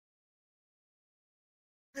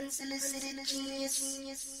Unsolicited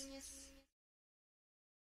genius.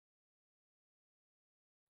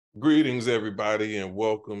 Greetings, everybody, and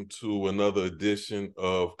welcome to another edition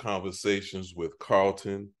of Conversations with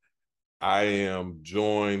Carlton. I am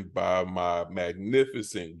joined by my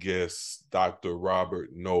magnificent guest, Dr.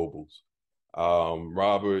 Robert Nobles.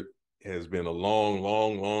 Robert has been a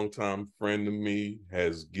long time friend of me,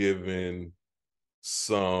 has given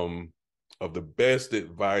some of the best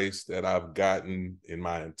advice that I've gotten in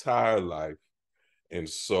my entire life. And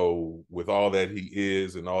so, with all that he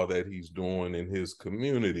is and all that he's doing in his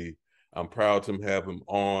community, I'm proud to have him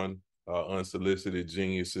on Unsolicited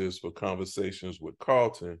Geniuses for Conversations with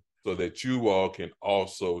Carlton so that you all can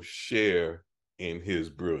also share in his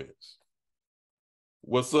brilliance.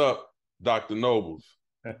 What's up, Dr. Nobles?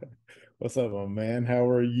 What's up, my man? How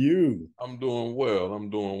are you? I'm doing well. I'm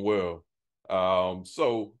doing well.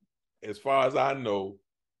 So, as far as I know,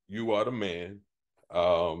 you are the man.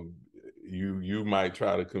 Um, you might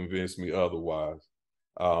try to convince me otherwise.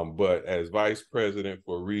 But as vice president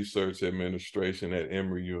for research administration at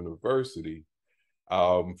Emory University,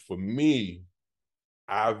 for me,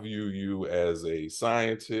 I view you as a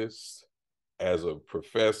scientist, as a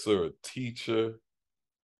professor, a teacher,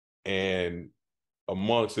 and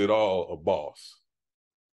amongst it all, a boss.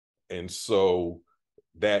 And so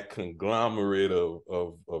that conglomerate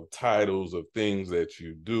of titles, of things that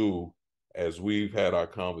you do, as we've had our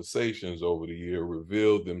conversations over the year,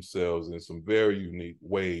 revealed themselves in some very unique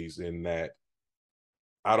ways, in that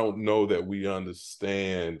I don't know that we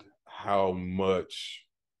understand how much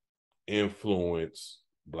influence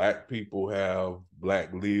Black people have,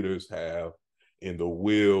 Black leaders have, in the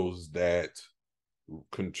wheels that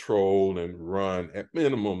control and run, at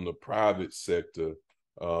minimum, the private sector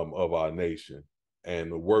of our nation.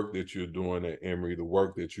 And the work that you're doing at Emory, the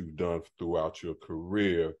work that you've done throughout your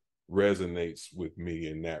career, resonates with me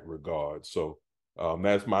in that regard. So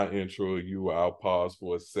that's my intro. I'll pause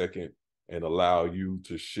for a second and allow you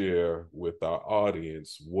to share with our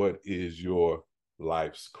audience, what is your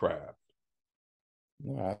life's craft?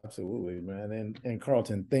 No, absolutely, man. And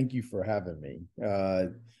Carlton, thank you for having me.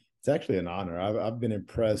 It's actually an honor. I've been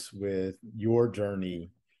impressed with your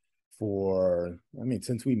journey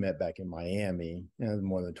since we met back in Miami,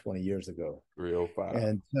 more than 20 years ago. 305.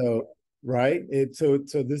 And so, right. So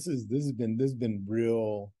this has been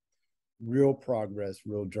real progress,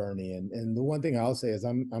 real journey. And the one thing I'll say is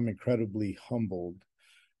I'm incredibly humbled,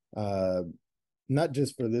 not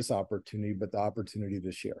just for this opportunity, but the opportunity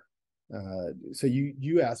to share. So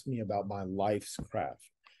you asked me about my life's craft.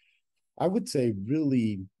 I would say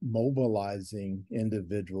really mobilizing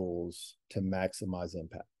individuals to maximize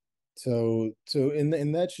impact.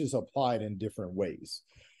 And that's just applied in different ways.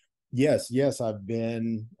 Yes, I've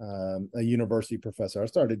been a university professor. I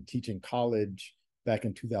started teaching college back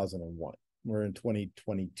in 2001. We're in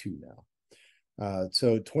 2022 now.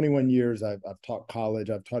 So 21 years, I've taught college.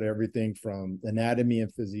 I've taught everything from anatomy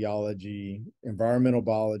and physiology, environmental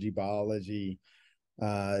biology,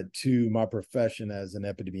 to my profession as an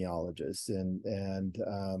epidemiologist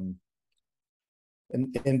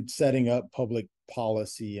and setting up public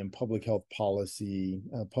policy and public health policy,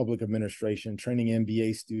 public administration, training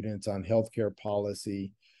MBA students on healthcare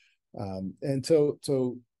policy. And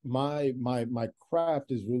so my craft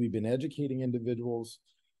has really been educating individuals,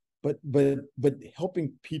 but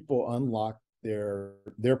helping people unlock their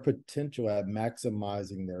potential at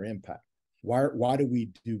maximizing their impact. Why do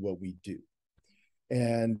we do what we do?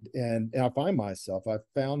 And I found myself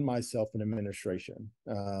in administration.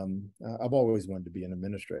 I've always wanted to be an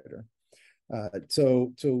administrator.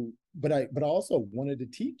 But I also wanted to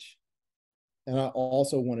teach, and I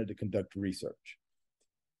also wanted to conduct research.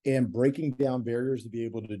 And breaking down barriers to be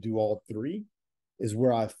able to do all three is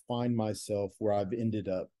where I find myself, where I've ended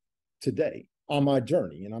up today on my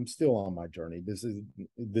journey. And I'm still on my journey. This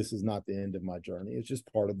is not the end of my journey. It's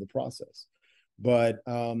just part of the process. But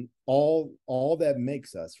all that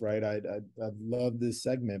makes us, right? I love this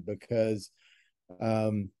segment because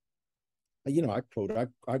I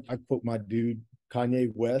quote my dude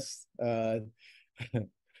Kanye West,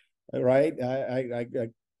 right? I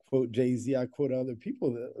quote Jay-Z. I quote other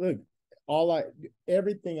people. Look,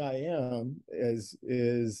 everything I am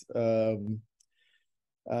is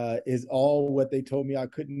all what they told me I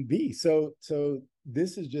couldn't be. So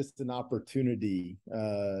this is just an opportunity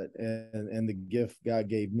and the gift God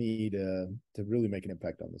gave me to really make an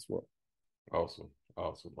impact on this world. Awesome.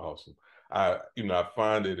 I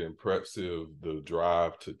find it impressive, the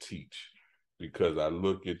drive to teach, because I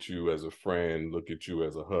look at you as a friend, look at you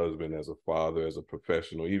as a husband, as a father, as a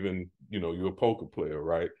professional, even, you're a poker player,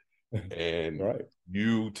 right? And right.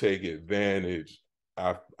 You take advantage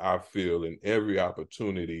I feel in every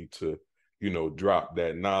opportunity to, drop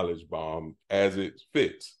that knowledge bomb as it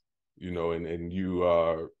fits, and you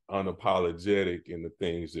are unapologetic in the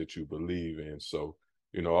things that you believe in. So,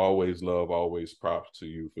 always love, always props to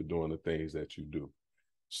you for doing the things that you do.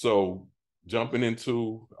 So jumping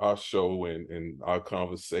into our show and our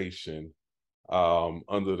conversation,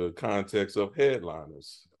 under the context of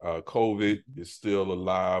headliners, COVID is still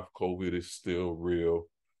alive. COVID is still real.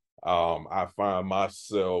 I find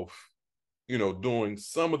myself, doing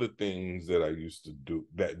some of the things that I used to do,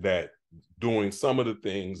 doing some of the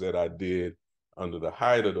things that I did under the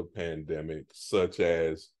height of the pandemic, such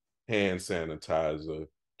as hand sanitizer,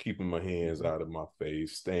 keeping my hands out of my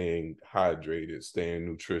face, staying hydrated, staying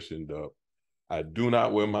nutritioned up. I do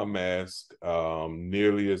not wear my mask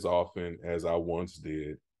nearly as often as I once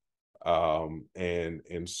did.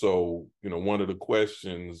 And so, one of the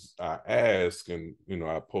questions I ask, and,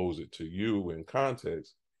 I pose it to you in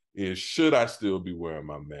context, is should I still be wearing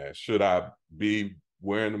my mask? Should I be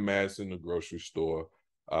wearing a mask in the grocery store?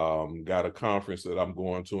 Got a conference that I'm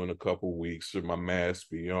going to in a couple weeks. Should my mask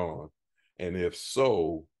be on? And if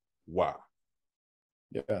so, why?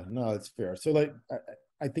 Yeah, no, it's fair. So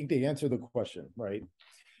I think to answer the question, right,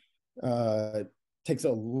 takes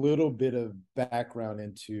a little bit of background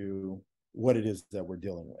into what it is that we're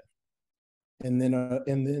dealing with. And then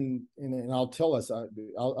I'll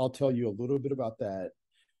tell you a little bit about that.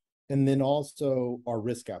 And then also our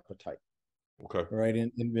risk appetite. Okay. Right.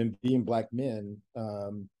 And being Black men,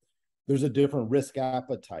 there's a different risk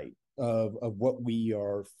appetite of what we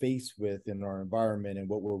are faced with in our environment and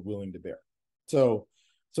what we're willing to bear. So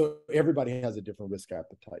everybody has a different risk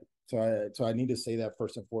appetite. So I need to say that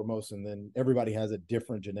first and foremost, and then everybody has a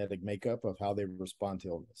different genetic makeup of how they respond to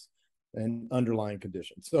illness and underlying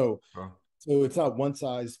conditions. So it's not one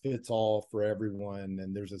size fits all for everyone,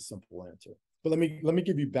 and there's a simple answer. But let me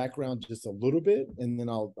give you background just a little bit, and then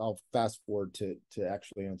I'll fast forward to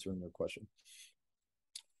actually answering your question.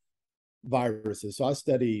 Viruses. So I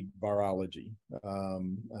studied virology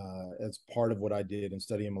as part of what I did in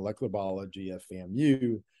studying molecular biology at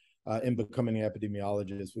FAMU and becoming an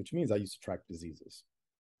epidemiologist, which means I used to track diseases.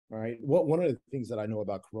 All right. One of the things that I know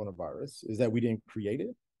about coronavirus is that we didn't create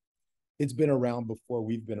it. It's been around before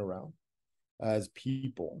we've been around as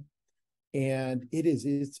people. And it's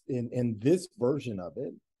in this version of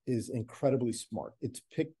it is incredibly smart. It's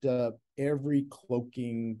picked up every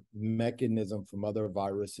cloaking mechanism from other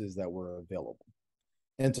viruses that were available.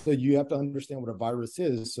 And so you have to understand what a virus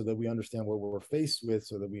is so that we understand what we're faced with,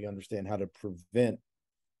 so that we understand how to prevent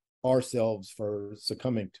ourselves for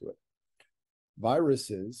succumbing to it.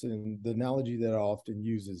 Viruses, and the analogy that I often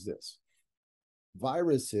use is this.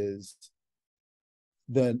 Viruses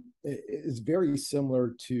is very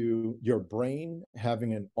similar to your brain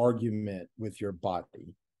having an argument with your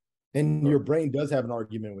body. And your brain does have an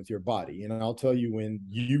argument with your body. And I'll tell you when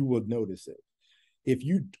you would notice it. If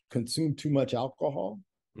you consume too much alcohol,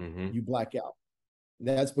 you black out.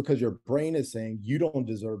 That's because your brain is saying you don't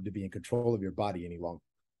deserve to be in control of your body any longer.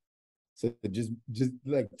 So just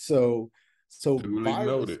like so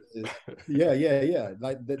viruses, yeah.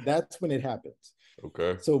 Like that's when it happens.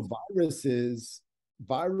 Okay. So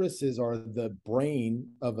viruses are the brain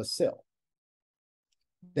of a cell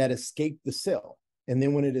that escaped the cell. And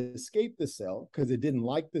then when it escaped the cell, because it didn't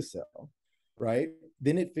like the cell, right?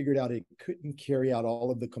 Then it figured out it couldn't carry out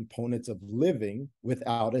all of the components of living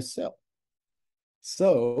without a cell.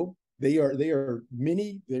 So they are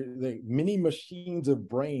many machines of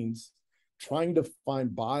brains trying to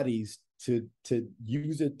find bodies to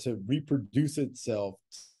use it to reproduce itself,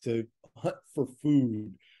 to hunt for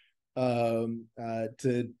food,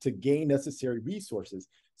 to gain necessary resources.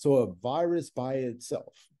 So a virus by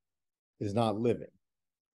itself is not living.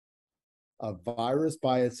 A virus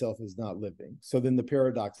by itself is not living. So then the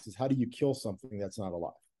paradox is, how do you kill something that's not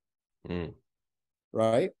alive?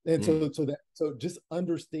 Right? And so just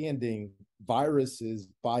understanding viruses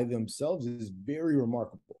by themselves is very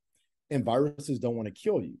remarkable. And viruses don't want to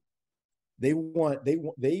kill you. They want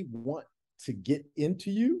to get into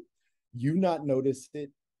you, you not notice it,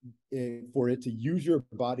 for it to use your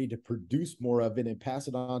body to produce more of it and pass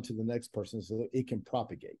it on to the next person so that it can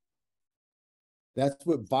propagate. That's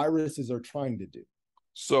what viruses are trying to do.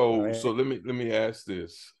 So let me ask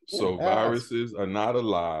this. So viruses are not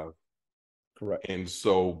alive. Correct. And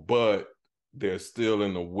so, but there's still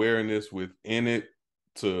an awareness within it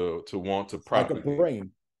to want to propagate. Like a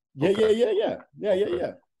brain. Yeah.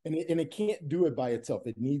 And it can't do it by itself.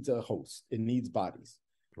 It needs a host. It needs bodies.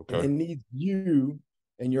 Okay. And it needs you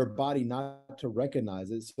and your body not to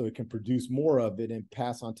recognize it so it can produce more of it and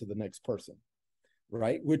pass on to the next person.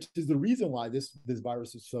 right? Which is the reason why this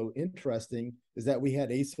virus is so interesting, is that we had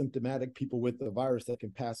asymptomatic people with the virus that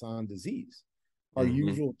can pass on disease. Our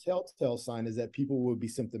usual telltale sign is that people would be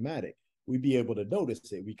symptomatic. We'd be able to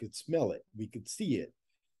notice it. We could smell it. We could see it.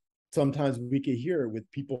 Sometimes we could hear it with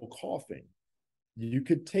people coughing. You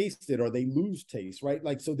could taste it, or they lose taste, right?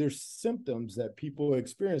 Like, so there's symptoms that people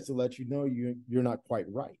experience to let you know you're not quite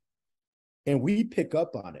right. And we pick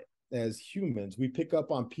up on it as humans. We pick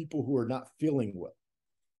up on people who are not feeling well.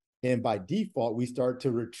 And by default, we start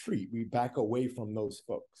to retreat. We back away from those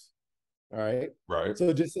folks. All right. Right.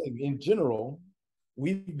 So just in general,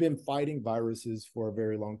 we've been fighting viruses for a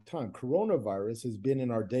very long time. Coronavirus has been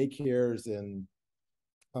in our daycares and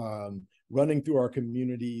running through our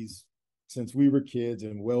communities since we were kids,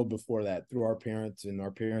 and well before that, through our parents and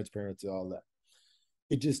our parents' parents and all that.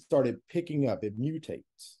 It just started picking up. It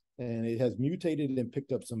mutates, and it has mutated and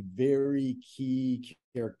picked up some very key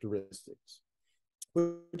characteristics,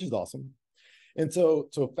 which is awesome. And so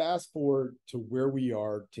fast forward to where we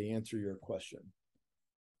are to answer your question.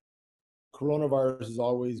 Coronavirus has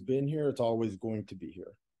always been here. It's always going to be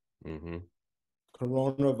here. Mm-hmm.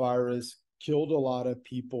 Coronavirus killed a lot of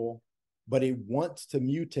people, but it wants to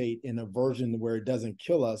mutate in a version where it doesn't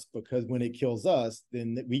kill us, because when it kills us,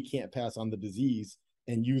 then we can't pass on the disease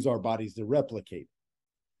and use our bodies to replicate.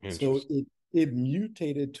 So it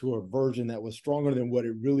mutated to a version that was stronger than what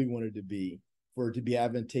it really wanted to be, for it to be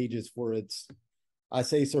advantageous for its, I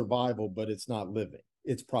say survival, but it's not living,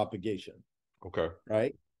 it's propagation. Okay.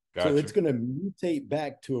 Right? Gotcha. So it's going to mutate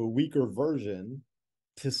back to a weaker version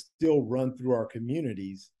to still run through our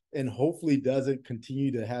communities, and hopefully doesn't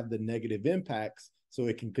continue to have the negative impacts, so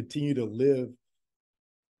it can continue to live,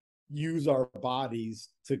 use our bodies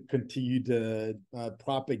to continue to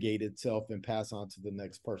propagate itself and pass on to the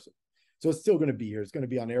next person. So it's still going to be here. It's going to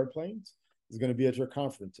be on airplanes. It's going to be at your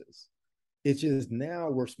conferences. It's just now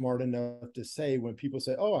we're smart enough to say, when people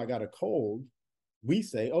say, oh, I got a cold, we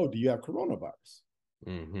say, oh, do you have coronavirus?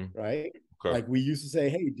 Mm-hmm. Right? Okay. Like we used to say,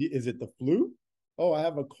 hey, is it the flu? Oh, I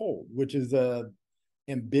have a cold, which is a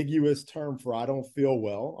ambiguous term for I don't feel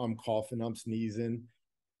well. I'm coughing, I'm sneezing.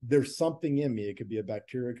 There's something in me. It could be a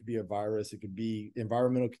bacteria, it could be a virus, it could be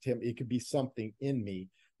environmental contamination, it could be something in me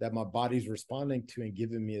that my body's responding to and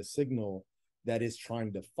giving me a signal that is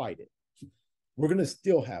trying to fight it. We're going to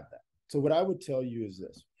still have that. So what I would tell you is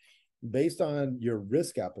this: based on your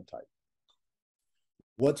risk appetite,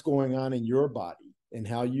 what's going on in your body and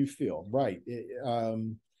how you feel, right?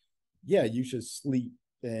 Yeah, you should sleep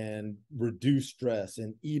and reduce stress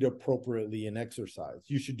and eat appropriately and exercise.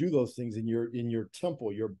 You should do those things in your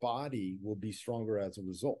temple. Your body will be stronger as a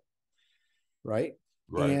result, right?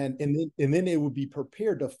 Right. And then it will be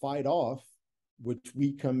prepared to fight off, which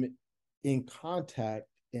we come in contact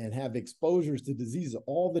and have exposures to diseases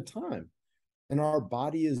all the time. And our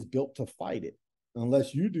body is built to fight it,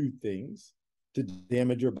 unless you do things to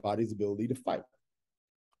damage your body's ability to fight.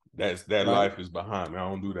 That right? Life is behind me. I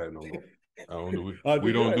don't do that no more. I don't do it.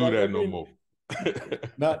 We don't do that no more.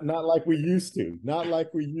 not like we used to. Not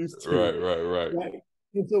like we used to. Right.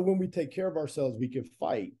 And so when we take care of ourselves, we can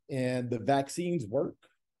fight. And the vaccines work.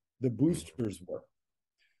 The boosters work.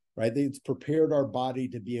 Right? It's prepared our body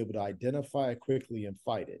to be able to identify it quickly and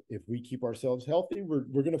fight it. If we keep ourselves healthy, we're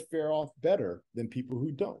going to fare off better than people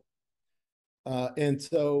who don't. And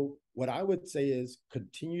so what I would say is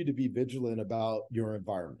continue to be vigilant about your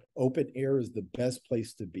environment. Open air is the best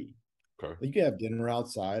place to be. Okay. You can have dinner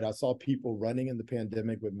outside. I saw people running in the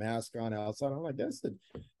pandemic with masks on outside. I'm like, that's the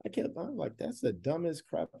dumbest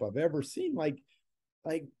crap I've ever seen. Like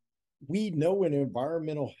we know in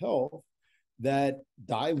environmental health that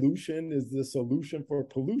dilution is the solution for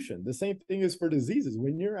pollution. The same thing is for diseases.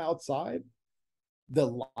 When you're outside,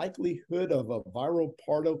 the likelihood of a viral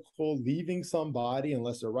particle leaving somebody,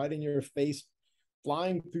 unless they're right in your face,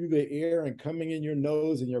 flying through the air and coming in your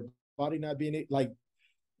nose and your body not being like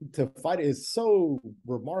to fight it, is so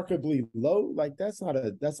remarkably low. Like that's not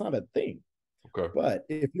a thing. Okay. But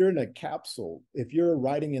if you're in a capsule, if you're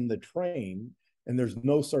riding in the train and there's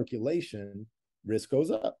no circulation, risk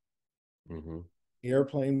goes up. Mm-hmm.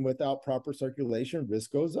 Airplane without proper circulation,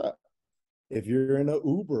 risk goes up. If you're in an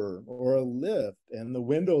Uber or a Lyft and the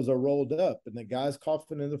windows are rolled up and the guy's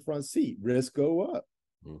coughing in the front seat, risk go up.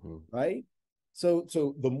 Mm-hmm. Right? So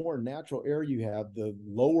the more natural air you have, the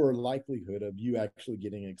lower likelihood of you actually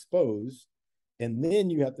getting exposed. And then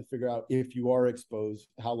you have to figure out, if you are exposed,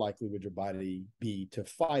 how likely would your body be to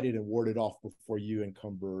fight it and ward it off before you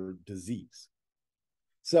encumber disease.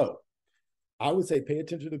 So I would say pay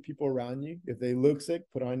attention to people around you. If they look sick,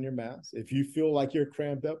 put on your mask. If you feel like you're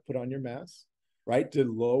cramped up, put on your mask. right? To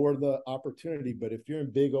lower the opportunity. But if you're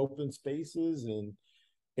in big open spaces and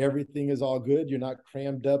everything is all good, you're not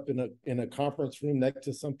crammed up in a conference room next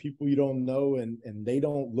to some people you don't know, and they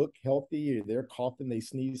don't look healthy, or they're coughing, they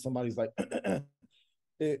sneeze, somebody's like,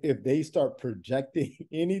 if they start projecting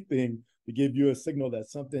anything to give you a signal that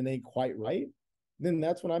something ain't quite right, then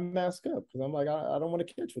that's when I mask up, because I'm like, I don't want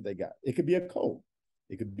to catch what they got. It could be a cold.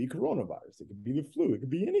 It could be coronavirus. It could be the flu. It could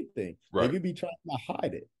be anything. Right. They could be trying to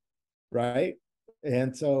hide it, right?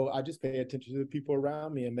 And so I just pay attention to the people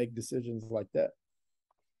around me and make decisions like that.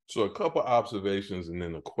 So a couple observations and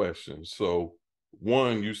then a question. So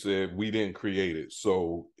one, you said we didn't create it.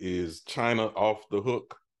 So is China off the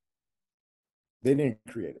hook? They didn't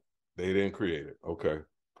create it. They didn't create it. Okay.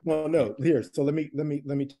 Well, no. Here, so let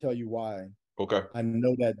me tell you why. Okay. I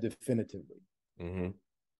know that definitively. Mm-hmm.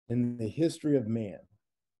 In the history of man,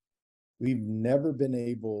 we've never been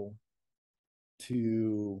able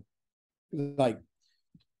to, like,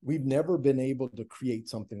 we've never been able to create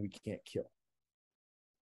something we can't kill.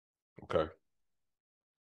 Okay.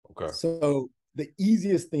 Okay. So the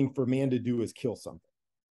easiest thing for man to do is kill something.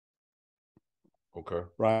 Okay.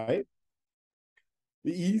 Right?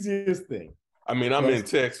 The easiest thing. I mean, I'm in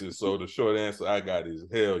Texas, so the short answer I got is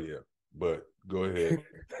hell yeah. But go ahead.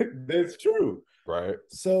 That's true. Right.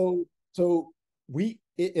 So we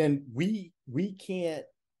can't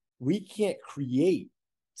create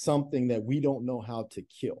something that we don't know how to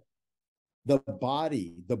kill. The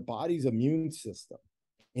body's immune system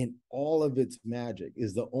and all of its magic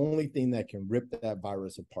is the only thing that can rip that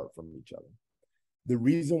virus apart from each other. The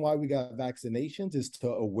reason why we got vaccinations is to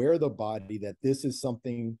aware the body that this is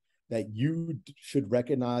something that you should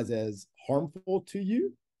recognize as harmful to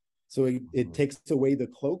you. So it takes away the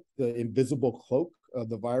cloak, the invisible cloak of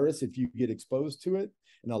the virus if you get exposed to it,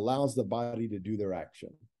 and allows the body to do their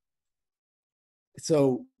action.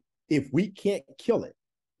 So if we can't kill it,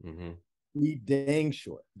 we damn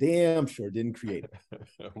sure didn't create it.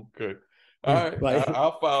 Okay. All right. Like,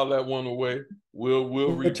 I'll file that one away.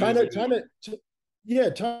 We'll China isn't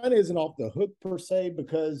off the hook per se,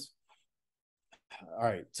 because all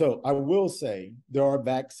right, so I will say there are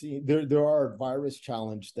there are virus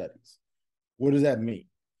challenge studies. What does that mean?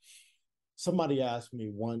 Somebody asked me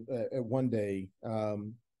one day,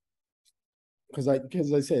 because I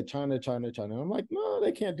said China. I'm like, no,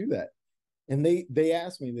 they can't do that. And they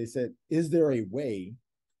asked me, they said, is there a way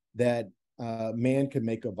that man can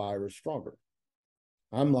make a virus stronger?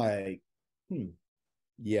 I'm like,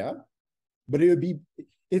 yeah, but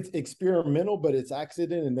it's experimental, but it's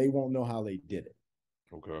accident, and they won't know how they did it.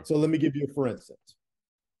 Okay. So let me give you, for instance,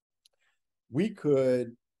 we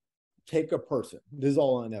could take a person. This is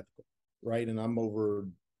all unethical, right? And I'm over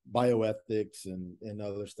bioethics and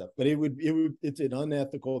other stuff, but it's an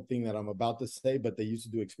unethical thing that I'm about to say. But they used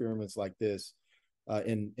to do experiments like this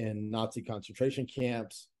in Nazi concentration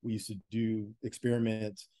camps. We used to do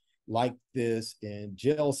experiments like this in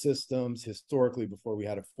jail systems historically before we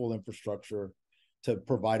had a full infrastructure to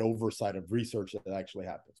provide oversight of research that actually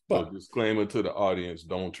happens. But so disclaimer to the audience,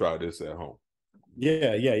 don't try this at home.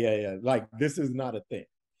 Yeah. Like, this is not a thing.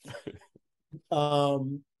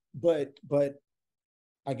 But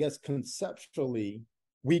I guess conceptually,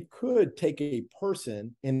 we could take a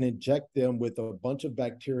person and inject them with a bunch of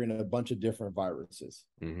bacteria and a bunch of different viruses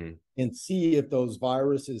and see if those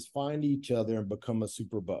viruses find each other and become a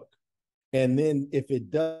super bug. And then if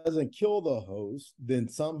it doesn't kill the host, then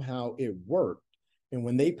somehow it worked. And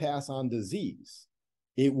when they pass on disease,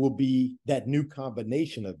 it will be that new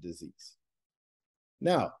combination of disease.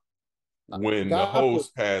 Now, when the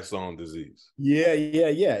host pass on disease. Yeah.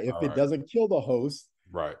 If it doesn't kill the host,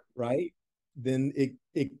 right, then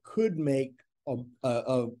it could make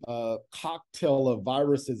a cocktail of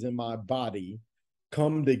viruses in my body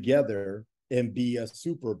come together and be a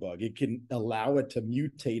super bug. It can allow it to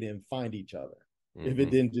mutate and find each other if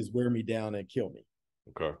it didn't just wear me down and kill me.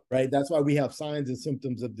 Okay. Right. That's why we have signs and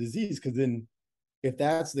symptoms of disease, because then if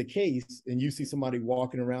that's the case and you see somebody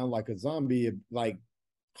walking around like a zombie, like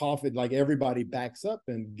coughing, like everybody backs up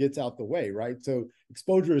and gets out the way. Right. So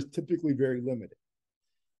exposure is typically very limited.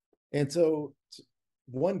 And so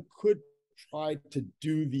one could try to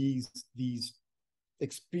do these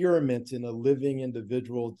experiments in a living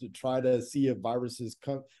individual to try to see if viruses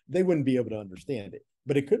come. They wouldn't be able to understand it,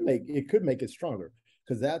 but it could make it stronger,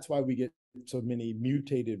 because that's why we get so many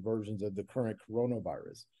mutated versions of the current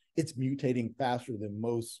coronavirus. It's mutating faster than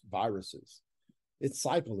most viruses. Its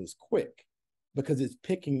cycle is quick because it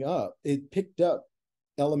picked up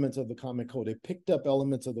elements of the common cold. It picked up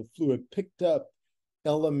elements of the flu. It picked up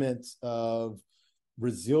elements of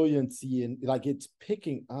resiliency, and like it's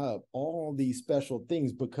picking up all these special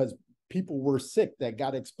things because people were sick that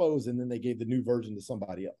got exposed, and then they gave the new version to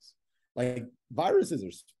somebody else. Like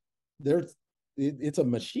viruses it's a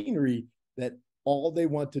machinery that all they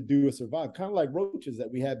want to do is survive, kind of like roaches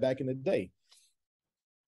that we had back in the day.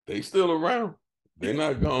 They still around. They're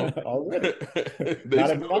not gone. Already. They Not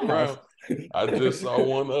still around. I just saw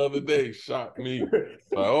one the other day, shocked me. Like,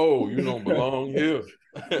 oh, you don't belong here.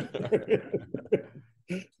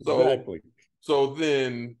 Exactly. So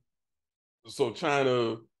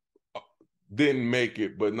China didn't make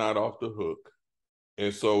it, but not off the hook.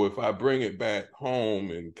 And so if I bring it back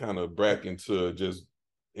home and kind of back into just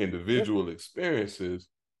individual experiences,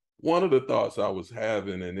 one of the thoughts I was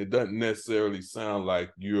having, and it doesn't necessarily sound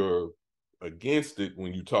like you're against it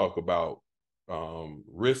when you talk about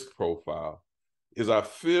risk profile, is I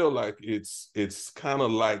feel like it's kind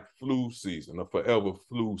of like flu season, a forever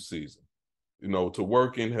flu season. You know, to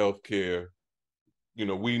work in healthcare, you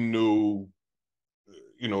know, we knew,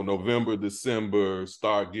 you know, November, December,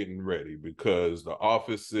 start getting ready because the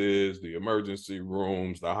offices, the emergency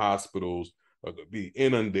rooms, the hospitals are going to be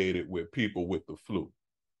inundated with people with the flu.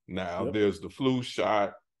 Now there's the flu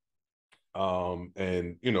shot,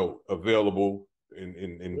 and, you know, available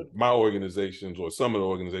in my organizations, or some of the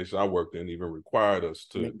organizations I worked in even required us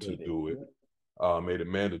to do it, made it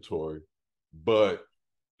mandatory. But,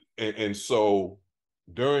 and so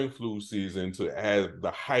during flu season, to add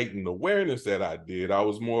the heightened awareness that I did, I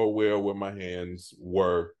was more aware of where my hands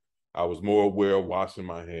were. I was more aware of washing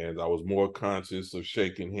my hands. I was more conscious of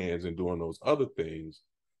shaking hands and doing those other things.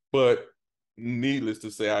 But needless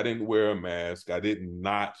to say, I didn't wear a mask. I did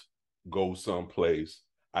not go someplace.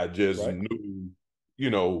 I just knew, you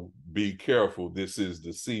know, be careful. This is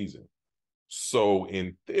the season. So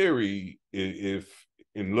in theory, if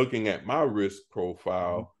in looking at my risk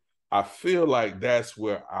profile, I feel like that's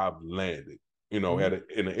where I've landed. You know, in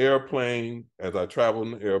an airplane, as I travel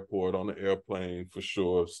in the airport, on the airplane, for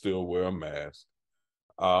sure, still wear a mask.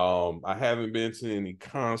 I haven't been to any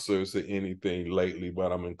concerts or anything lately,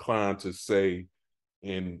 but I'm inclined to say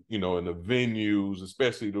in the venues,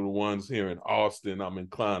 especially the ones here in Austin, I'm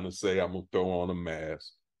inclined to say I'm gonna throw on a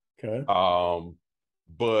mask. Okay.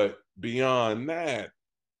 But beyond that,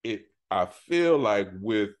 I feel like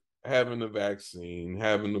with having the vaccine,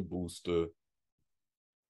 having the booster,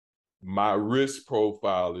 my risk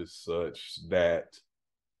profile is such that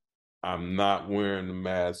I'm not wearing the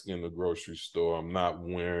mask in the grocery store. I'm not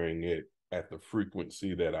wearing it at the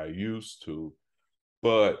frequency that I used to,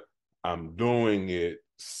 but I'm doing it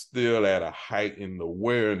still at a heightened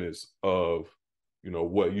awareness of,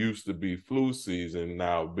 what used to be flu season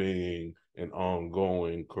now being an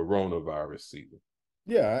ongoing coronavirus season.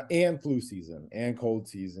 Yeah, and flu season and cold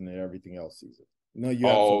season and everything else season. No, you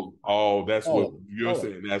that's what you're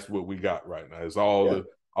saying. That's what we got right now. It's all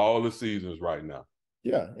the seasons right now.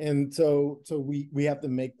 Yeah, and so we have to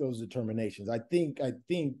make those determinations. I think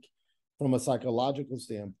from a psychological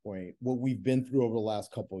standpoint, what we've been through over the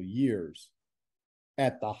last couple of years,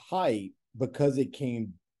 at the height, because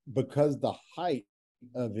the height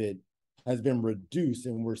of it has been reduced,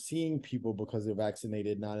 and we're seeing people, because they're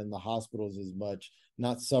vaccinated, not in the hospitals as much,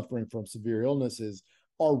 not suffering from severe illnesses.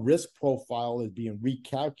 Our risk profile is being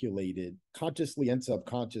recalculated consciously and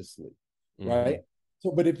subconsciously, right?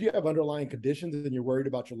 So, but if you have underlying conditions and you're worried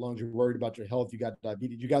about your lungs, you're worried about your health, you got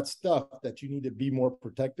diabetes, you got stuff that you need to be more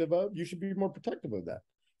protective of, you should be more protective of that.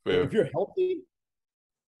 Fair. If you're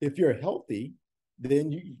healthy,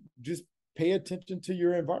 then you just pay attention to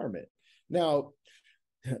your environment. Now,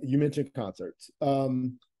 you mentioned concerts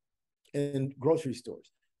and grocery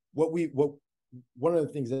stores. One of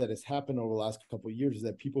the things that has happened over the last couple of years is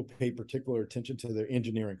that people pay particular attention to their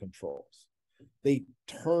engineering controls. They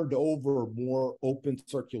turned over more open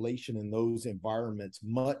circulation in those environments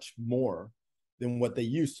much more than what they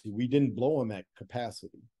used to. We didn't blow them at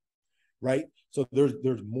capacity, right? So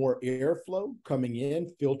there's more airflow coming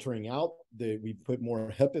in, filtering out. We put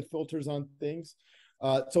more HEPA filters on things.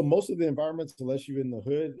 So most of the environments, unless you're in the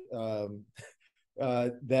hood,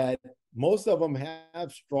 that most of them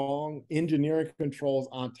have strong engineering controls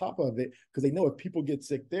on top of it, because they know if people get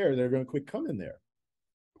sick there, they're going to quit coming there,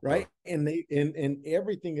 right? And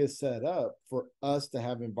everything is set up for us to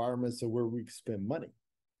have environments where we can spend money.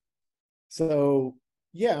 So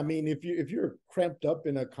yeah, I mean, if you're cramped up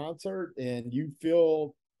in a concert and you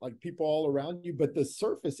feel like people all around you, but the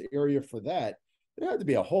surface area for that, there had to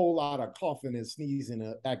be a whole lot of coughing and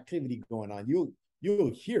sneezing activity going on.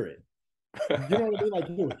 You'll hear it. You know what I mean? Like,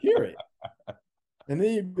 you'll hear it. And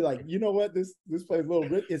then you'd be like, you know what? This place a little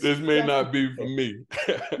rich. This may not be for me.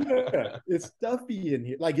 Yeah, it's stuffy in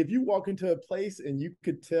here. Like, if you walk into a place and you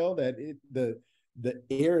could tell that the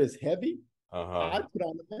air is heavy, Uh-huh. I put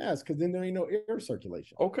on the mask because then there ain't no air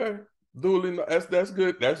circulation. Okay. Duly, that's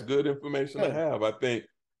good. That's good information to Yeah. have. I think,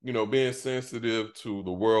 being sensitive to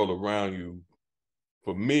the world around you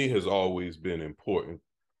for me has always been important.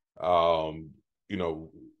 Um, you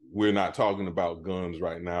know, we're not talking about guns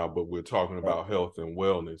right now, but we're talking Right. about health and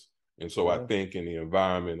wellness. And so I Yeah. think in the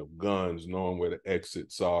environment of guns, knowing where the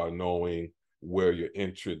exits are, knowing where your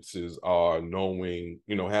entrances are, knowing,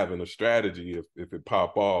 having a strategy, if it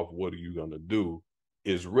pop off, what are you going to do,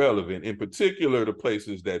 is relevant, in particular the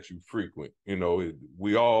places that you frequent.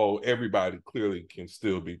 Everybody clearly can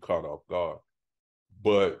still be caught off guard.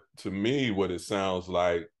 But to me, what it sounds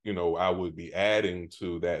like, I would be adding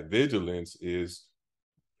to that vigilance is,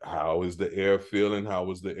 how is the air feeling? How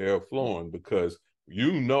is the air flowing? Because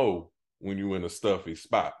when you're in a stuffy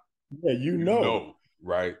spot, Yeah,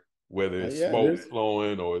 right? Whether it's Yeah, smoke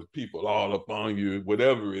flowing or it's people all up on you,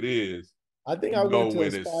 whatever it is, I think I went to a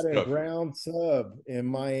when it's spot in stuffy. Brown Sub in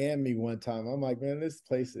Miami one time. I'm like, man, this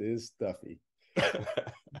place is stuffy.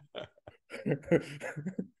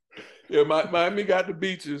 Yeah, Miami got the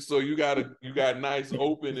beaches, so you got nice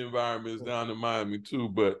open environments down in Miami too.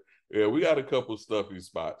 But yeah, we got a couple stuffy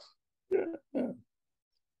spots. Yeah.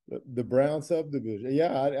 The Brown subdivision.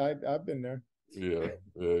 Yeah, I've been there. Yeah.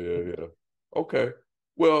 Okay.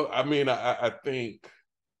 Well, I mean, I think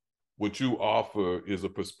what you offer is a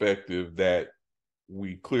perspective that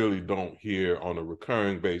we clearly don't hear on a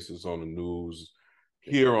recurring basis on the news,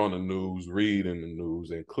 hear on the news, read in the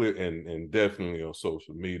news, and definitely on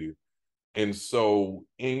social media. And so,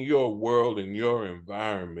 in your world, in your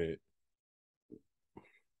environment,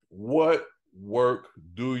 what work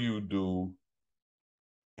do you do?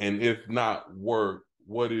 And if not work,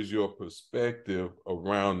 what is your perspective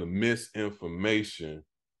around the misinformation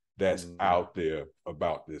that's out there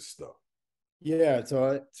about this stuff? Yeah,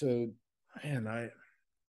 man,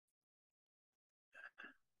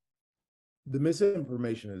 the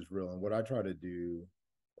misinformation is real, and what I try to do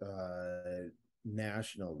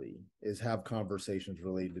nationally is have conversations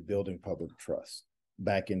related to building public trust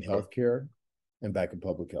back in healthcare and back in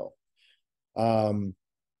public health. I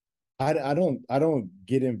don't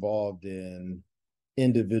get involved in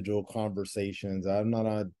individual conversations. I'm not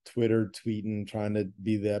on Twitter tweeting trying to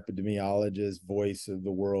be the epidemiologist voice of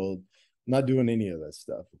the world. I'm not doing any of that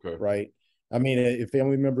stuff. Okay. Right. I mean, if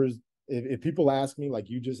family members, if people ask me, like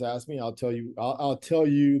you just asked me, I'll tell you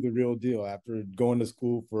the real deal after going to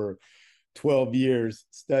school for 12 years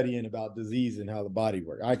studying about disease and how the body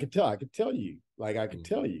works. I could tell you.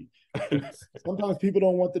 Sometimes people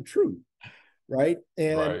don't want the truth. Right.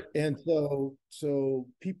 And so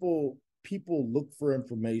people look for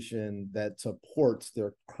information that supports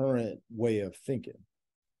their current way of thinking.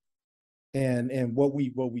 And what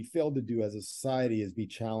we fail to do as a society is be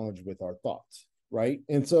challenged with our thoughts, right?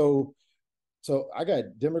 And so I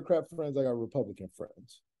got Democrat friends, I got Republican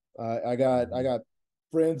friends, I got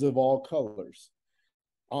friends of all colors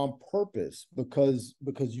on purpose because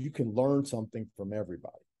you can learn something from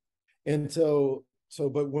everybody. And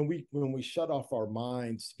but when we shut off our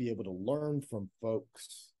minds to be able to learn from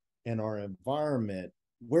folks in our environment,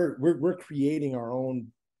 we're creating our own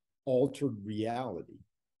altered reality.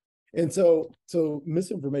 And so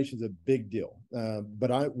misinformation is a big deal.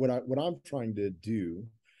 But what I'm trying to do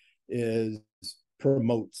is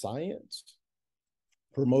promote science,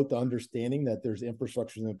 promote the understanding that there's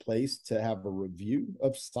infrastructures in place to have a review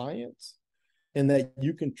of science, and that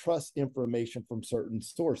you can trust information from certain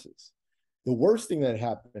sources. The worst thing that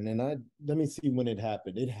happened, and let me see when it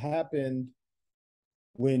happened. It happened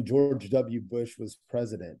when George W. Bush was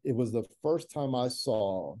president. It was the first time I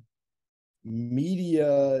saw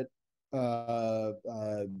media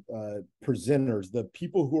presenters, the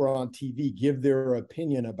people who are on TV, give their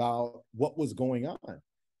opinion about what was going on.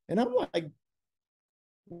 And I'm like,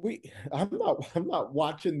 I'm not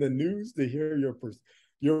watching the news to hear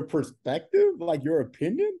your perspective, like your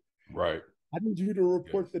opinion. Right. I need you to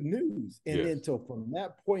report the news. And then so from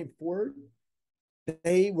that point forward,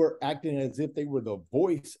 they were acting as if they were the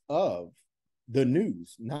voice of the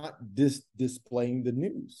news, not displaying the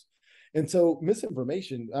news. And so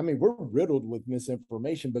misinformation, I mean, we're riddled with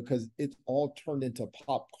misinformation because it's all turned into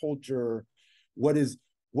pop culture. What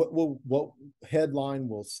headline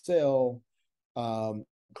will sell? How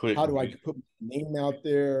do I put my name out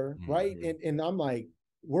there? Right. And I'm like,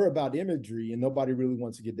 we're about imagery and nobody really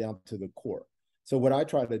wants to get down to the core. So what I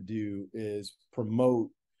try to do is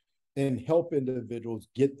promote and help individuals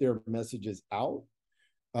get their messages out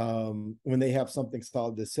when they have something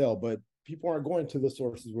solid to sell. But people aren't going to the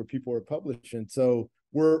sources where people are publishing. So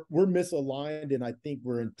we're misaligned, and I think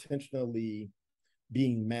we're intentionally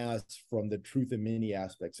being masked from the truth in many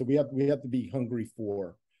aspects. So we have to be hungry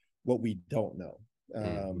for what we don't know.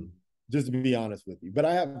 Just to be honest with you. But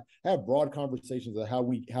I have broad conversations of how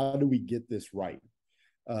do we get this right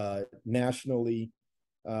nationally.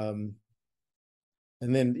 And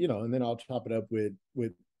then I'll chop it up with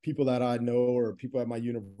people that I know or people at my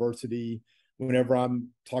university. Whenever I'm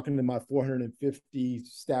talking to my 450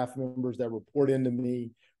 staff members that report into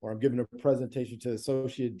me, or I'm giving a presentation to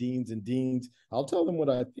associate deans and deans, I'll tell them what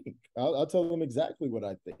I think. I'll tell them exactly what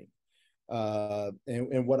I think,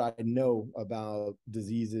 and what I know about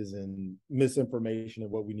diseases and misinformation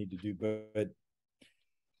and what we need to do. But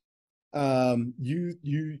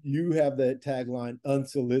you have that tagline,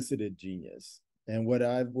 unsolicited genius. And what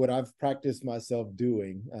I've practiced myself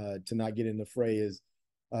doing to not get in the fray is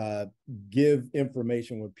give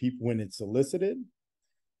information when it's solicited,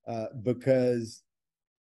 because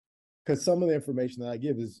some of the information that I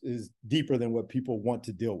give is deeper than what people want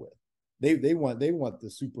to deal with. They want the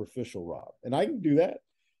superficial, Rob, and I can do that,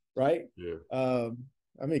 right? Yeah.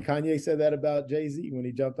 I mean, Kanye said that about Jay-Z when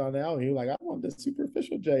he jumped on the album. He was like, "I want the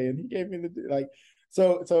superficial Jay," and he gave me the like.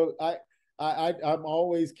 So I'm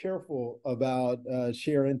always careful about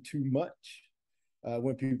sharing too much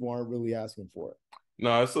when people aren't really asking for it.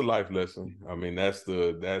 No, it's a life lesson. I mean, that's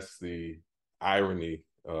the irony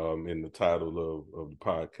in the title of the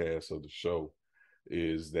podcast, of the show,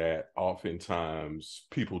 is that oftentimes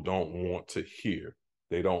people don't want to hear.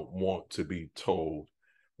 They don't want to be told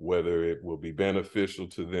whether it will be beneficial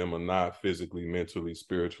to them or not, physically, mentally,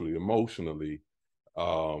 spiritually, emotionally.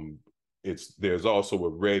 There's also a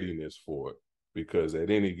readiness for it, because at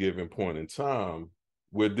any given point in time,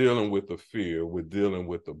 we're dealing with a fear, we're dealing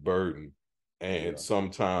with a burden. And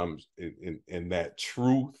sometimes in that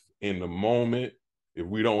truth in the moment, if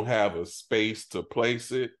we don't have a space to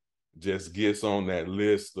place it, just gets on that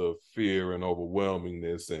list of fear and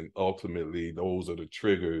overwhelmingness. And ultimately, those are the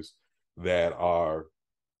triggers that are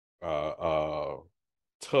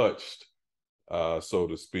touched, so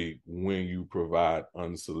to speak, when you provide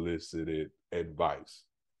unsolicited advice.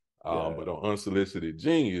 But on unsolicited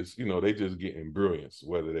genius, they just getting brilliance,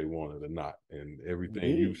 whether they want it or not. And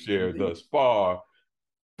everything you've shared thus far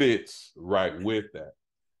fits right with that.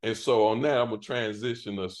 And so on that, I'm going to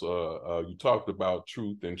transition us. You talked about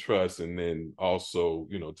truth and trust, and then also,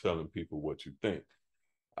 telling people what you think.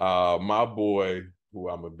 My boy, who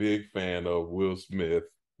I'm a big fan of, Will Smith,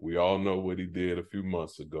 we all know what he did a few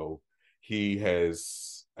months ago. He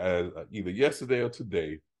has, either yesterday or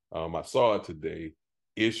today, I saw it today,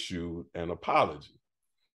 issued an apology.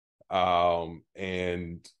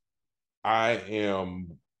 And I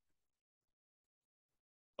am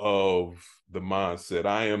of the mindset,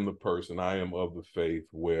 I am the person, I am of the faith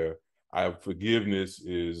where forgiveness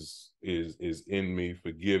is in me.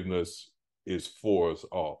 Forgiveness is for us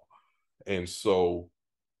all. And so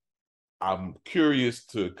I'm curious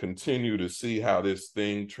to continue to see how this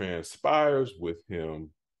thing transpires with him.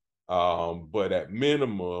 But at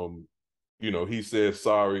minimum, he says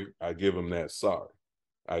sorry, I give him that sorry.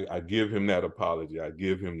 I give him that apology. I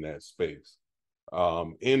give him that space.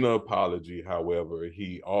 In the apology, however,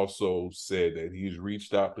 he also said that he's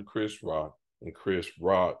reached out to Chris Rock, and Chris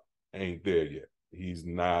Rock ain't there yet. He's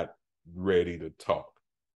not ready to talk.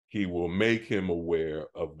 He will make him aware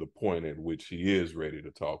of the point at which he is ready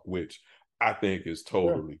to talk, which I think is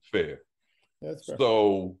totally fair. That's fair.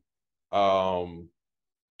 So,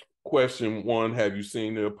 question one, have you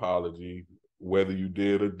seen the apology? Whether you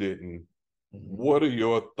did or didn't, what are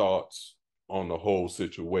your thoughts on the whole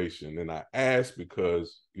situation? And I ask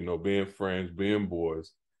because, being friends, being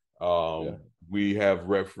boys, we have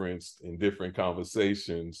referenced in different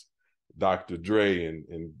conversations Dr. Dre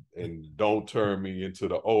and Don't Turn Me Into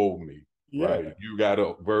the Old Me, right? You got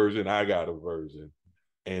a version, I got a version.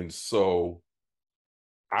 And so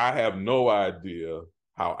I have no idea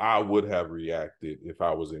how I would have reacted if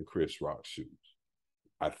I was in Chris Rock's shoes.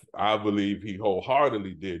 I believe he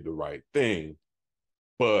wholeheartedly did the right thing,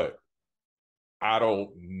 but I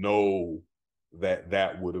don't know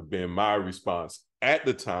that would have been my response at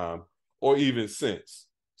the time or even since,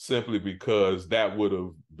 simply because that would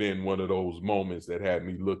have been one of those moments that had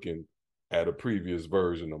me looking at a previous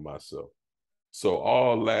version of myself. So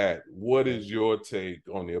all that, what is your take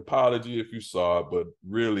on the apology if you saw it, but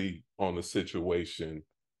really on the situation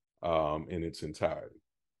in its entirety?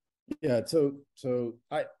 Yeah, so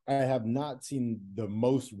I have not seen the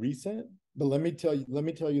most recent, but let me tell you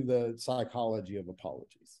the psychology of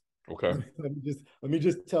apologies. Okay. let me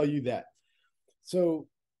just tell you that. So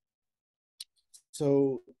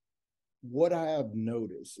what I have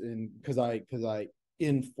noticed, and because I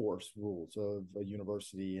enforce rules of a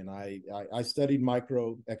university, and I studied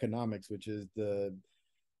microeconomics, which is the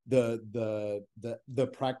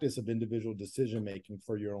practice of individual decision making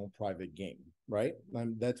for your own private gain, right?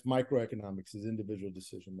 That's microeconomics, is individual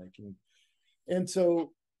decision making. And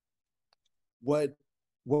so what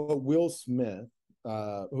Will Smith,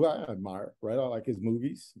 who I admire, right? I like his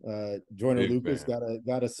movies. Joyner Big Lucas fan.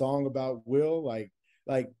 got a song about Will, like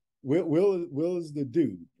Will is the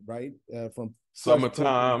dude, right? From Fresh Prince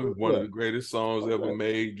Summertime, of one of the greatest songs ever Bel-Air.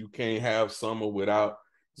 made. You can't have summer without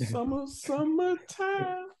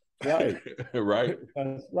summertime. Right. Right?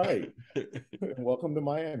 That's right. Welcome to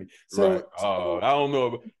Miami. Right. So I don't know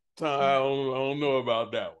about I don't know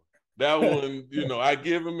about that one. That one, I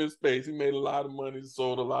give him his space. He made a lot of money,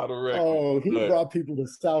 sold a lot of records. oh, he But brought people to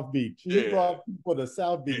South Beach. He yeah, brought people to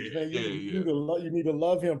South Beach, man. yeah. You need to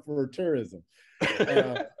love him for tourism.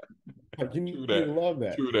 Uh, you True need to that. love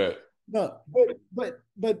that. True that. No, but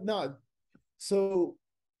no. So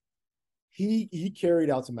he carried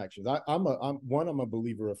out some actions. I'm a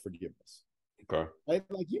believer of forgiveness. Okay. Like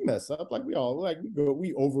you mess up, like we all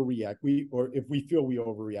we overreact. Or if we feel we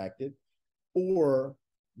overreacted, or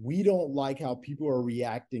we don't like how people are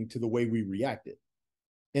reacting to the way we reacted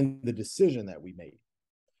and the decision that we made.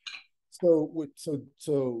 So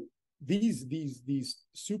these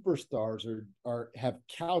superstars have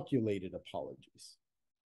calculated apologies.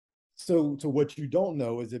 So what you don't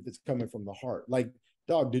know is if it's coming from the heart. Like,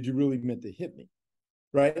 dog, did you really meant to hit me?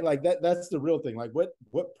 Right? Like that's the real thing. Like what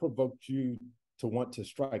provoked you to want to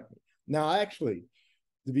strike me? Now, actually,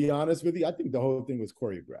 to be honest with you, I think the whole thing was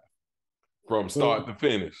choreographed. From start to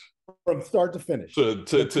finish. From start to finish. To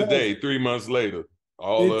today, 3 months later.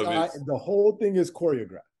 The whole thing is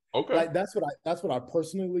choreographed. Okay. Like that's what I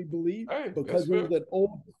personally believe. Hey, because there's an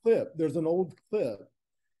old clip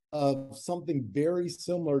of something very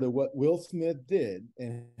similar to what Will Smith did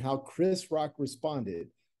and how Chris Rock responded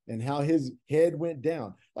and how his head went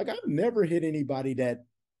down. Like, I've never hit anybody that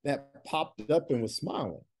popped up and was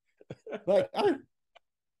smiling. I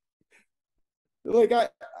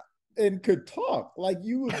and could talk. Like,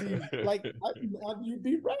 you would be like, you'd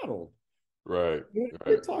be rattled. Right.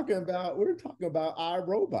 We're talking about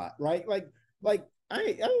iRobot, right? Like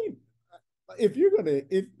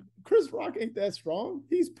if Chris Rock ain't that strong,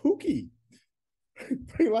 he's Pookie.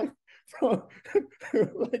 like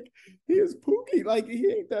he is Pookie. Like, he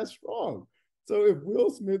ain't that strong. So if Will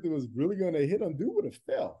Smith was really gonna hit him, dude would have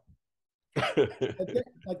fell.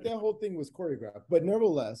 That whole thing was choreographed. But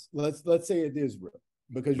nevertheless, let's say it is real,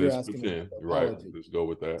 because you're asking about the apology. Right. Let's go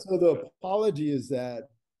with that. So the apology is that,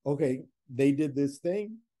 okay, they did this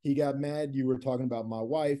thing. He got mad. You were talking about my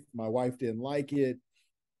wife. My wife didn't like it.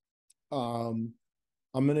 I'm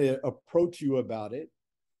going to approach you about it,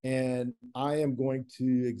 and I am going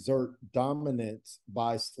to exert dominance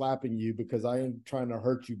by slapping you because I am trying to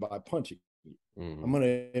hurt you by punching you. Mm-hmm. I'm going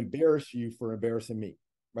to embarrass you for embarrassing me,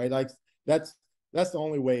 right? Like, that's the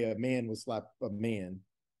only way a man would slap a man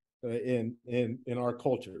in our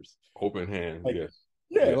cultures. Open hand, like, yes.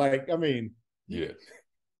 Yeah, yes. like, I mean, yes.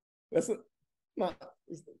 That's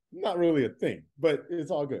not really a thing, but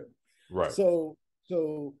it's all good. Right. So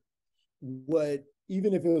what,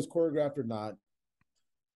 even if it was choreographed or not,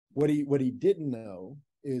 what he didn't know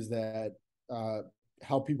is that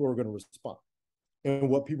how people were going to respond and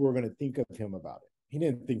what people were going to think of him about it. He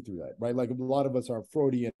didn't think through that, right? Like, a lot of us are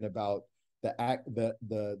Freudian about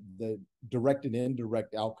the direct and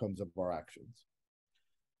indirect outcomes of our actions.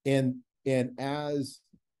 And as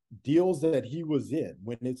deals that he was in,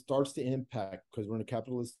 when it starts to impact, because we're in a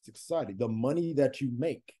capitalistic society, the money that you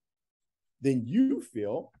make, then you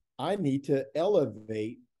feel, I need to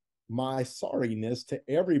elevate my sorriness to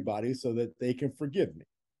everybody so that they can forgive me.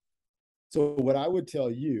 So what I would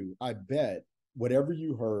tell you, I bet whatever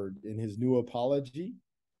you heard in his new apology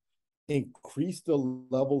increased the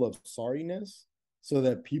level of sorriness so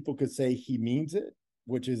that people could say he means it,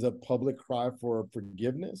 which is a public cry for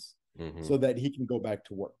forgiveness, so that he can go back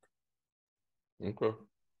to work. Okay.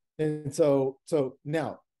 And so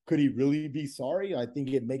now, could he really be sorry? I think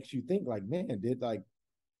it makes you think, like, maybe I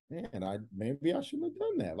shouldn't have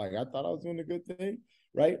done that. Like, I thought I was doing a good thing,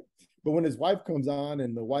 right? But when his wife comes on,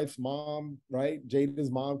 and the wife's mom, right, Jada's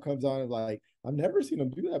mom comes on, and like, I've never seen him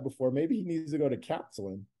do that before. Maybe he needs to go to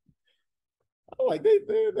counseling. I'm like, they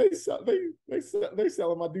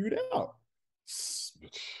selling my dude out.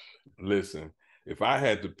 Listen, if I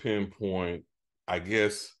had to pinpoint, I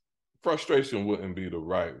guess frustration wouldn't be the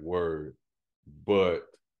right word, but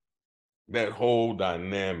that whole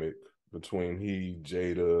dynamic between he,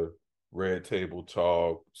 Jada, Red Table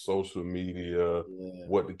Talk, social media,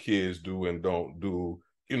 what the kids do and don't do,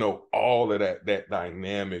 all of that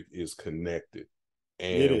dynamic is connected.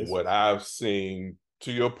 It And is. what I've seen,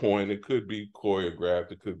 to your point, it could be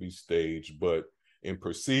choreographed, it could be staged, but in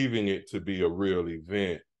perceiving it to be a real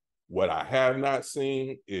event, what I have not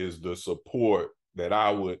seen is the support that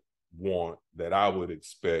I would want, that I would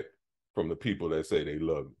expect from the people that say they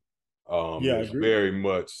love me. Yeah, I There's agree. very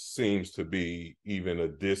much seems to be even a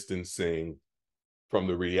distancing from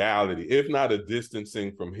the reality, if not a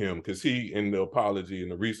distancing from him, because he, in the apology, in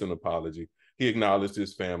the recent apology, he acknowledged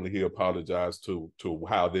his family. He apologized to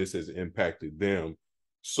how this has impacted them.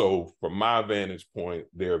 So from my vantage point,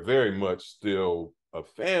 they're very much still a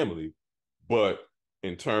family, but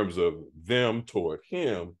in terms of them toward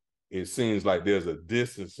him, it seems like there's a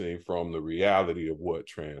distancing from the reality of what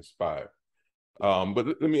transpired. But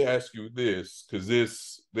let me ask you this,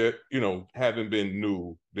 because having been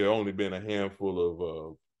new, there only been a handful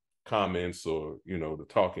of comments or, the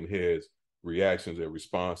talking heads reactions and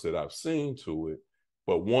response that I've seen to it.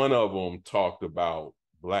 But one of them talked about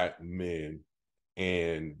Black men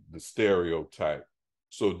and the stereotype.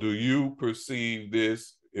 So do you perceive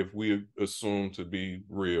this, if we assume to be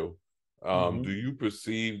real, do you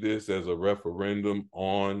perceive this as a referendum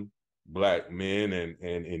on Black men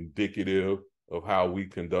and indicative of how we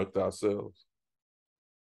conduct ourselves?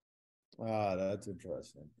 That's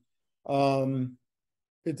interesting. Um,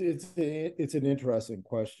 it's an interesting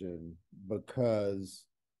question because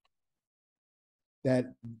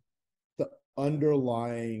that the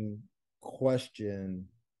underlying question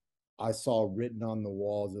I saw written on the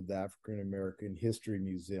walls of the African American History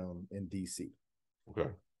Museum in DC.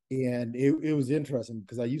 Okay. And it was interesting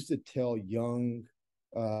because I used to tell young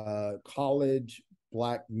college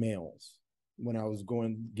Black males when I was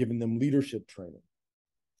giving them leadership training,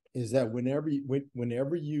 is that whenever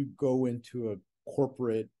you go into a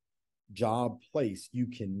corporate job place, you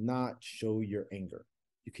cannot show your anger.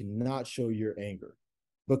 You cannot show your anger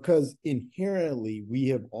because inherently we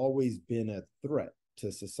have always been a threat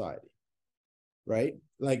to society, right?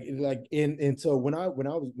 And so when I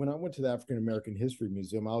went to the African American History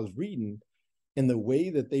Museum, I was reading, and the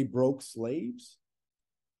way that they broke slaves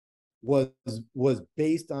was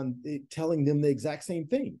based on telling them the exact same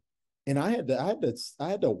thing. And I had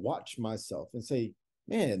to watch myself and say,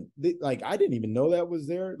 man, like I didn't even know that was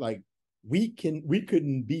there. Like we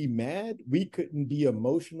couldn't be mad, we couldn't be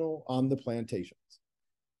emotional on the plantations,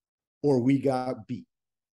 or we got beat,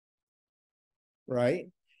 right?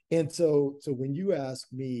 And so when you ask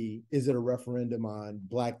me, is it a referendum on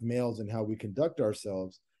Black males and how we conduct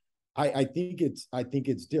ourselves? I think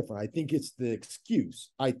it's different. I think it's the excuse.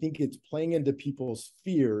 I think it's playing into people's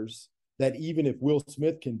fears that even if Will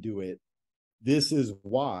Smith can do it, this is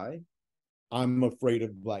why I'm afraid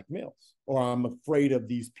of Black males, or I'm afraid of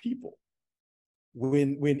these people.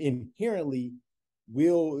 When inherently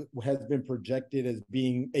Will has been projected as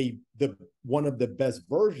being the one of the best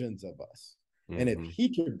versions of us. And if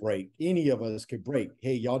he could break, any of us could break.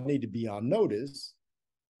 Hey, y'all need to be on notice,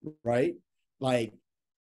 right? Like,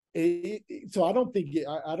 so I don't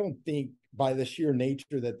think by the sheer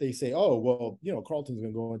nature that they say, oh well, Carlton's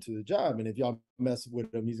gonna go into the job, and if y'all mess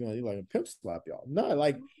with him, he's gonna like a pimp slap y'all. No,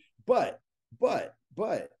 like, but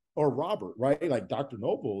or Robert, right? Like Dr.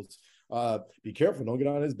 Nobles, be careful, don't get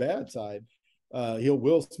on his bad side. He'll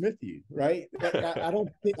Will Smith you, right? I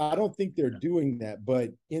don't think they're doing that, but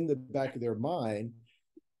in the back of their mind,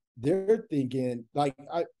 they're thinking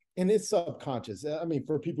and it's subconscious. I mean,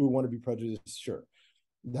 for people who want to be prejudiced, sure,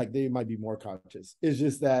 like they might be more conscious. It's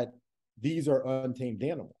just that these are untamed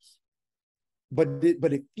animals, but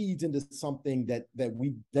it feeds into something that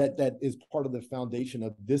is part of the foundation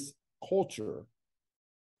of this culture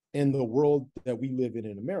and the world that we live in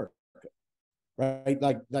America, right?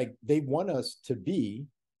 Like they want us to be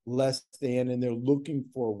less than, and they're looking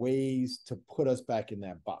for ways to put us back in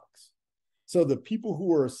that box. So the people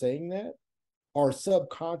who are saying that are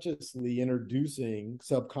subconsciously introducing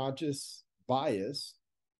subconscious bias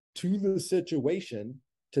to the situation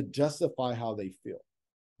to justify how they feel.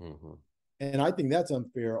 And I think that's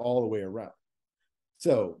unfair all the way around.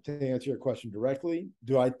 So to answer your question directly,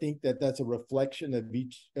 do I think that that's a reflection of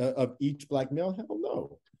each Black male? Hell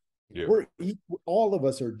no. Yeah. All of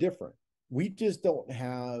us are different. We just don't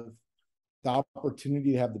have the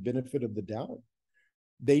opportunity to have the benefit of the doubt.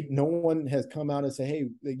 No one has come out and say, hey,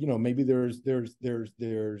 maybe there's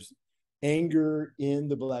anger in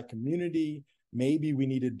the Black community. Maybe we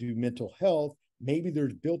need to do mental health. Maybe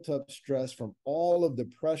there's built up stress from all of the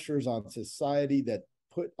pressures on society that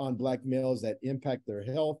put on Black males that impact their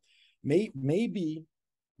health. Maybe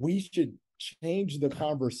we should change the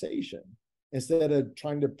conversation instead of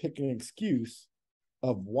trying to pick an excuse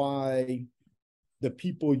of why the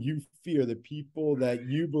people you fear, the people that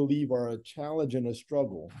you believe are a challenge and a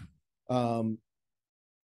struggle,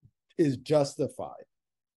 is justified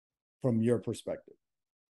from your perspective.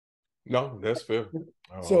 No, that's fair.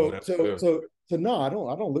 So no, I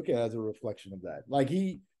don't look at it as a reflection of that. Like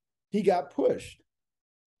he got pushed,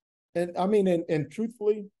 and I mean, and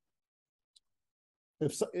truthfully,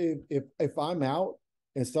 if I'm out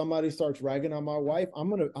and somebody starts ragging on my wife, I'm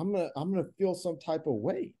gonna feel some type of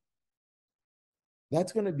way.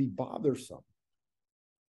 That's gonna be bothersome,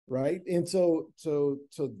 right? And so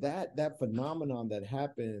that phenomenon that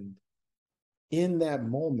happened in that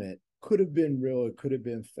moment could have been real, it could have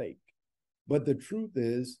been fake. But the truth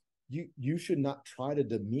is, you should not try to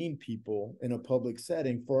demean people in a public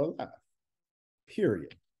setting for a laugh.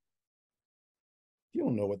 Period. You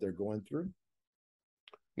don't know what they're going through.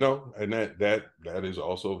 No, and that is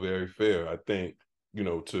also very fair. I think,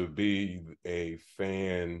 to be a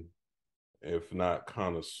fan, if not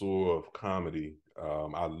connoisseur of comedy,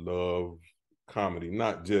 I love comedy,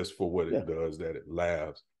 not just for what it does, that it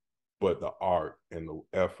laughs, but the art and the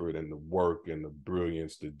effort and the work and the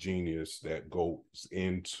brilliance, the genius that goes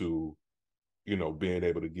into, being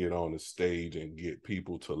able to get on the stage and get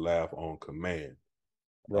people to laugh on command.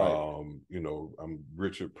 Right. I'm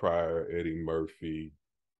Richard Pryor, Eddie Murphy,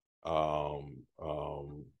 the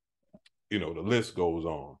list goes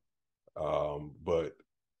on. But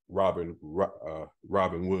Robin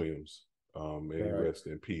Williams, may he rest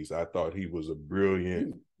in peace. I thought he was a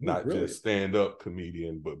brilliant, just stand-up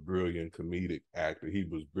comedian, but brilliant comedic actor. He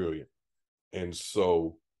was brilliant. And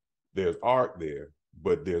so there's art there,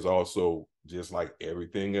 but there's also, just like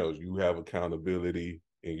everything else, you have accountability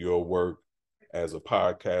in your work. As a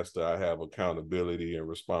podcaster, I have accountability and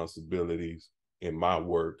responsibilities in my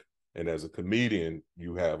work. And as a comedian,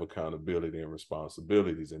 you have accountability and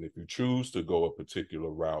responsibilities. And if you choose to go a particular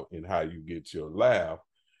route in how you get your laugh,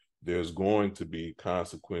 there's going to be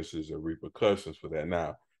consequences and repercussions for that.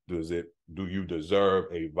 Now, do you deserve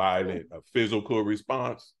a violent, a physical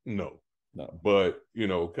response? No. But,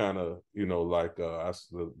 kind of, like the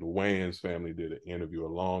Wayans family did an interview a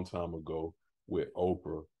long time ago with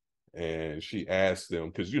Oprah. And she asked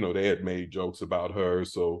them, because, they had made jokes about her.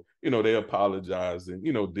 So, they apologized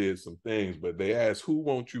and, did some things. But they asked, who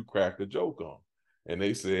won't you crack a joke on? And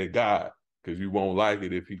they said, God, because you won't like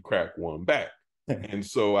it if he crack one back. And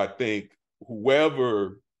so I think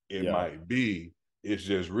whoever it might be, it's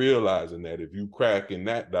just realizing that if you crack in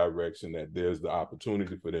that direction, that there's the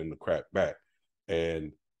opportunity for them to crack back.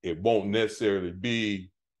 And it won't necessarily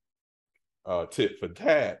be tit for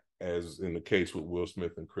tat, as in the case with Will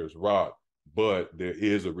Smith and Chris Rock, but there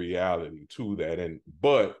is a reality to that.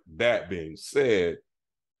 But that being said,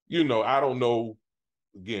 I don't know.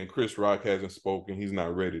 Again, Chris Rock hasn't spoken. He's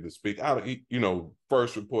not ready to speak.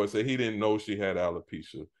 First report said he didn't know she had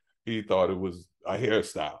alopecia. He thought it was a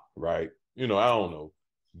hairstyle, right? I don't know.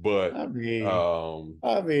 But I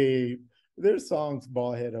mean, there's songs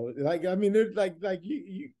bald head. There's like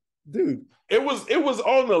you dude. It was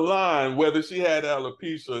on the line whether she had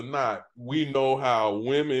alopecia or not. We know how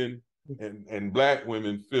women and Black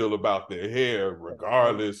women feel about their hair,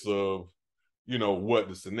 regardless of, what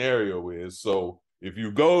the scenario is. So if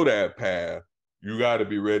you go that path, you got to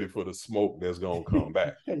be ready for the smoke that's gonna come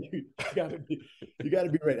back. you got to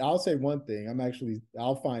be ready. I'll say one thing.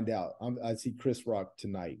 I'll find out. I see Chris Rock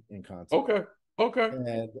tonight in concert. Okay.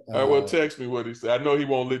 And all right, well, text me what he said. I know he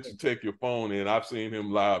won't let you take your phone in. I've seen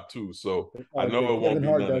him live too, so I know it won't be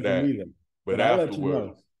none of that. Either. But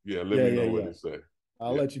afterwards, let me know what he said.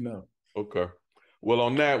 I'll let you know. Okay. Well,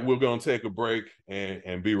 on that, we're gonna take a break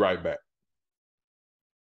and be right back.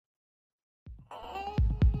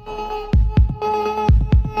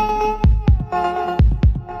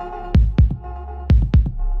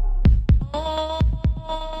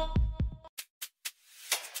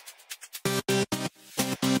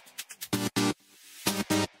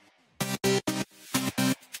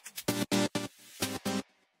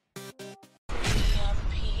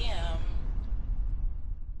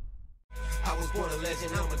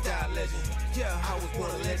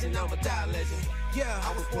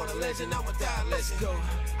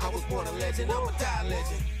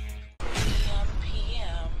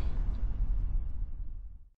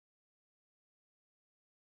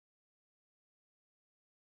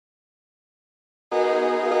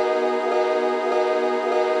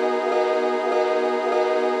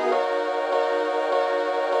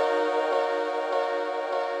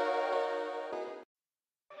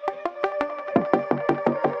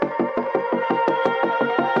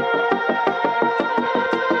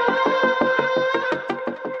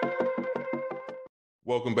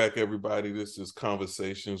 Welcome back, everybody. This is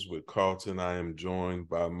Conversations with Carlton. I am joined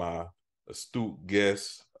by my astute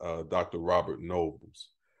guest, Dr. Robert Nobles.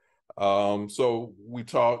 So we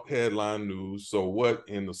talk headline news. So what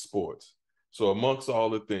in the sports? So amongst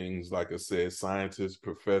all the things, like I said, scientist,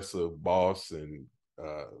 professor, boss, and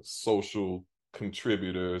social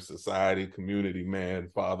contributor, society, community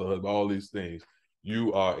man, fatherhood, all these things,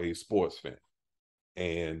 you are a sports fan.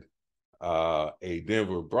 And a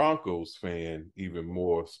Denver Broncos fan, even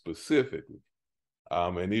more specifically.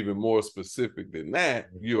 And even more specific than that,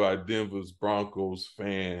 you are Denver's Broncos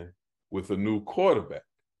fan with a new quarterback.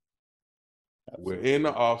 Absolutely. We're in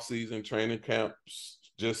the offseason, training camps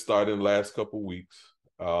just started in the last couple of weeks.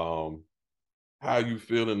 How are you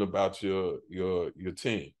feeling about your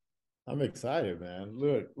team? I'm excited, man.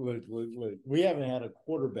 Look. We haven't had a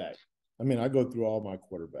quarterback. I mean, I go through all my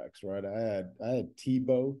quarterbacks, right? I had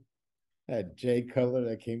Tebow. I had Jay Cutler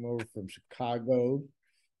that came over from Chicago.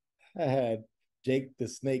 I had Jake the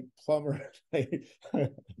Snake Plumber.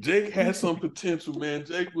 Jake had some potential, man.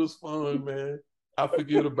 Jake was fun, man. I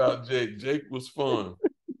forget about Jake. Jake was fun.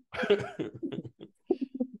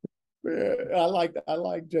 Man, I like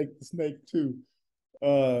Jake the Snake too.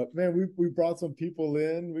 Man, we brought some people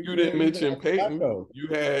in. You didn't mention Peyton.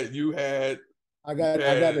 You had. I got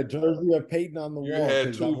a jersey of Peyton on the wall. You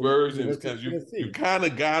had two versions because you kind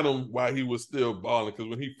of got him while he was still balling. Because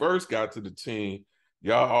when he first got to the team,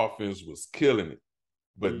 y'all offense was killing it.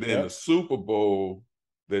 But then the Super Bowl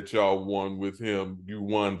that y'all won with him, you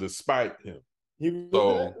won despite him. He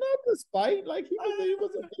was not despite. Like he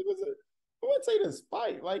was I wouldn't say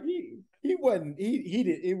despite. Like he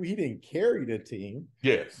didn't carry the team.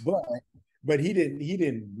 Yes, but he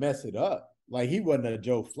didn't mess it up. Like he wasn't a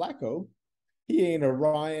Joe Flacco. He ain't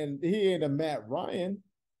a Matt Ryan.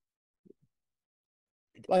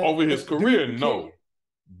 Like, over his career, no.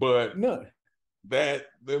 But no.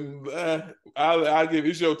 I'll give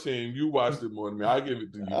it's your team. You watched it more than me. I'll give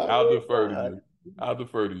it to you. I'll defer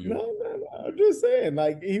to you. No. I'm just saying,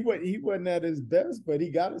 like he wasn't at his best, but he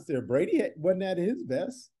got us there. Brady wasn't at his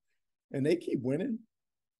best, and they keep winning.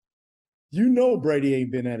 You know, Brady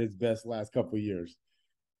ain't been at his best last couple of years.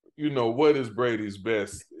 You know, what is Brady's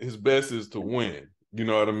best? His best is to win. You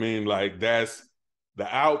know what I mean? Like the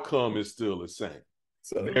outcome is still the same.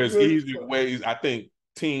 So there's easy ways. I think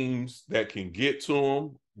teams that can get to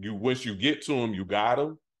him, once you get to him, you got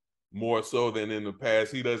him more so than in the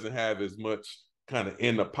past. He doesn't have as much kind of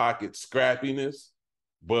in the pocket scrappiness,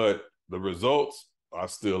 but the results are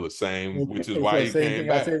still the same, which is why he came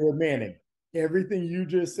back. I say with Manning. Everything you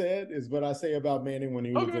just said is what I say about Manning when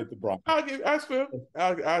he was at the Broncos. I'll give you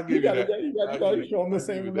that. You got to show him the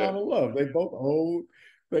same amount of love. They both old.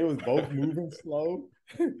 They was both moving slow,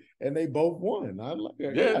 and they both won. I like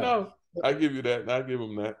it. Yeah, no, I give you that. I give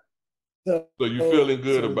him that. So you feeling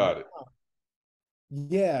good about it?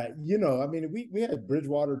 Yeah, I mean, we had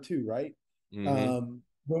Bridgewater too, right? Mm-hmm.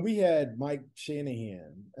 When we had Mike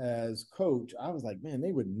Shanahan as coach, I was like, man,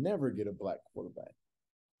 they would never get a black quarterback.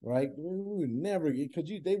 Right, we would never get because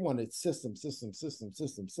they wanted system.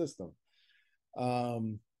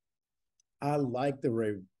 I like the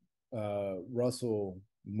way Russell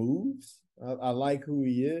moves. I like who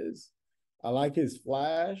he is. I like his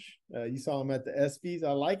flash. You saw him at the ESPYs.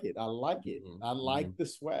 I like it. Mm-hmm. I like the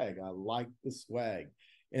swag.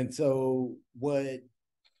 And so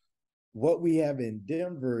what we have in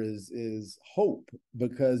Denver is hope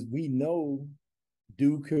because we know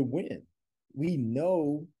Duke could win. We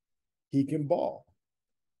know he can ball.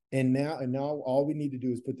 And now all we need to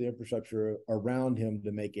do is put the infrastructure around him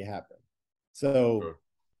to make it happen. So, sure.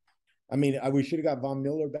 I mean, we should have got Von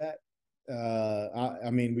Miller back. I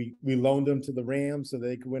mean, we loaned him to the Rams so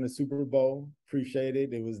they could win a Super Bowl. Appreciate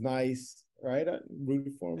it. It was nice, right? I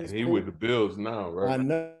rooted for him. And he with the Bills now, right? I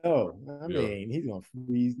know. I mean, he's gonna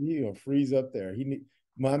freeze up there.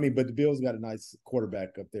 But the Bills got a nice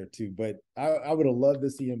quarterback up there too. But I would have loved to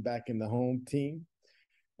see him back in the home team.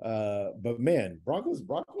 But man,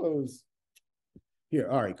 Broncos. Here,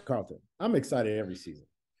 all right, Carlton. I'm excited every season.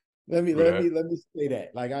 Let me say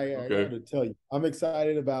that. Like I got to tell you, I'm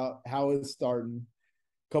excited about how it's starting.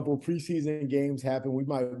 A couple of preseason games happen. We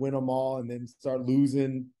might win them all and then start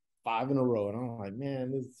losing 5 in a row. And I'm like,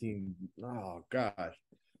 man, this team. Oh gosh.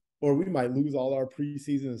 Or we might lose all our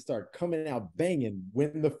preseason and start coming out banging,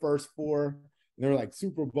 win the first 4, and they're like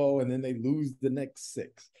Super Bowl, and then they lose the next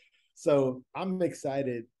 6. So I'm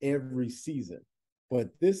excited every season. But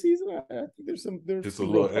this season, I think there's just a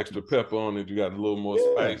little extra pepper on it. You got a little more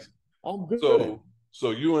spice. I'm good.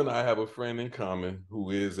 So you and I have a friend in common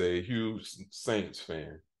who is a huge Saints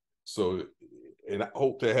fan. So and I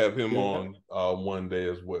hope to have him Yeah. on one day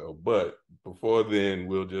as well. But before then,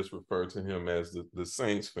 we'll just refer to him as the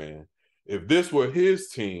Saints fan. If this were his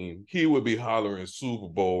team, he would be hollering Super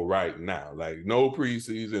Bowl right now. Like no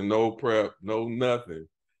preseason, no prep, no nothing.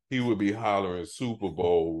 He would be hollering Super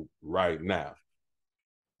Bowl right now.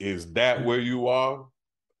 Is that where you are?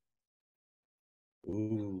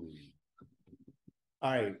 Ooh.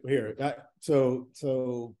 All right, here.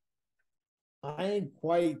 So I ain't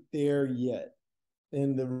quite there yet.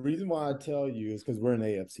 And the reason why I tell you is because we're in the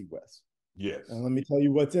AFC West. Yes. And let me tell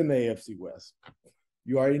you what's in the AFC West.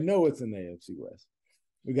 You already know what's in the AFC West.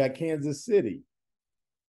 We got Kansas City.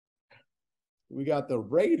 We got the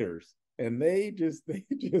Raiders, and they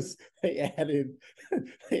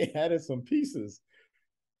added some pieces,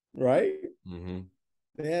 right? Mm-hmm.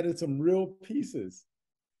 They added some real pieces.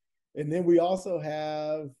 And then we also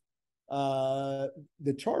have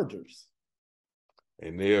the Chargers.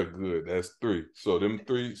 And they're good. That's three. So them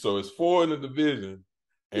three. So it's four in the division,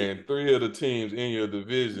 and three of the teams in your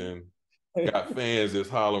division got fans that's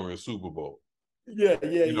hollering Super Bowl. Yeah.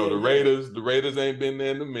 The Raiders ain't been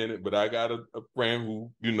there in a minute, but I got a friend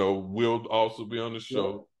who, will also be on the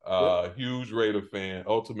show. Yep. Huge Raider fan,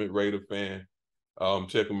 ultimate Raider fan.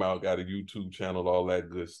 Check them out. Got a YouTube channel, all that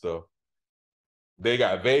good stuff. They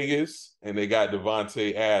got Vegas and they got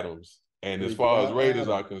Devontae Adams. And as far as Raiders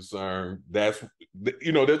are concerned, there's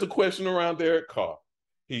a question around Derek Carr.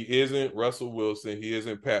 He isn't Russell Wilson. He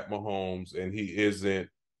isn't Pat Mahomes, and he isn't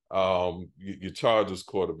your Chargers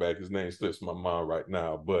quarterback. His name slips my mind right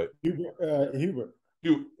now, but Hubert.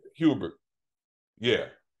 Hubert. Yeah,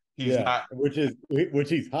 he's not. Which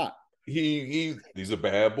he's hot. He's a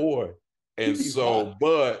bad boy, and He's so hot.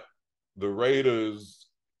 but the Raiders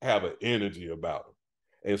have an energy about them,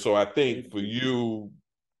 and so I think for you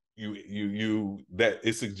that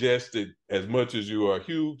it suggested as much as you are a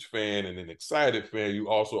huge fan and an excited fan, you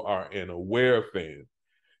also are an aware fan,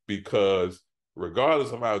 because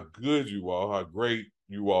regardless of how good you are, how great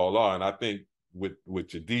you all are, and I think with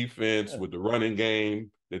your defense, with the running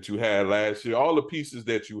game that you had last year, all the pieces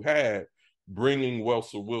that you had, bringing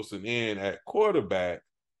Russell Wilson in at quarterback,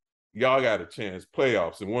 y'all got a chance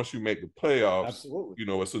playoffs. And once you make the playoffs, absolutely,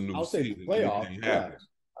 it's a new season. Anything happens.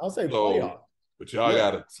 I'll say playoffs. But y'all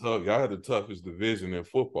had the toughest division in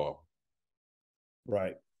football.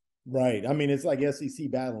 Right. I mean, it's like SEC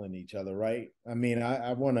battling each other, right? I mean,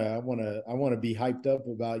 I wanna be hyped up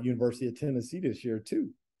about University of Tennessee this year too.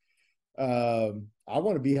 I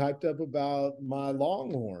want to be hyped up about my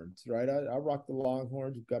Longhorns, right? I rock the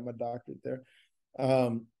Longhorns. Got my doctorate there.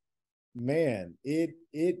 Man,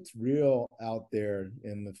 it's real out there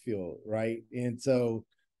in the field, right? And so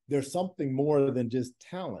there's something more than just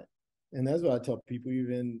talent. And that's what I tell people,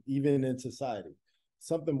 even in society,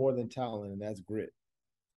 something more than talent, and that's grit.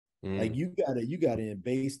 Like you gotta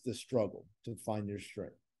embrace the struggle to find your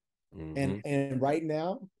strength. And right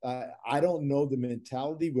now, I don't know the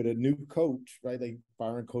mentality with a new coach, right? They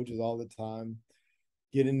firing coaches all the time,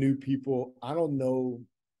 getting new people. I don't know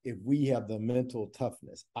if we have the mental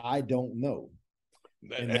toughness. I don't know.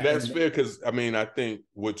 And that's fair, because I think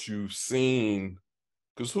what you've seen,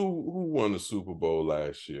 because who won the Super Bowl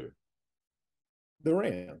last year? The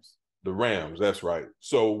Rams. The Rams, that's right.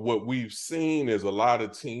 So what we've seen is a lot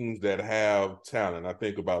of teams that have talent. I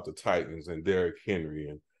think about the Titans and Derrick Henry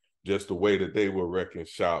and just the way that they were wrecking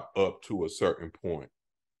shop up to a certain point.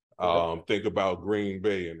 Think about Green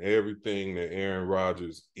Bay and everything that Aaron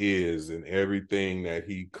Rodgers is and everything that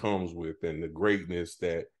he comes with and the greatness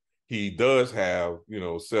that he does have,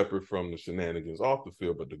 separate from the shenanigans off the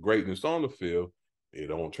field. But the greatness on the field, it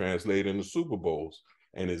don't translate into Super Bowls.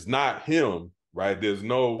 And it's not him, right? There's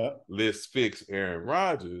no let's fix Aaron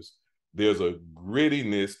Rodgers. There's a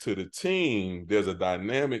grittiness to the team. There's a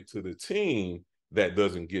dynamic to the team that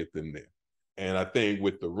doesn't get them there. And I think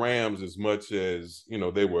with the Rams, as much as,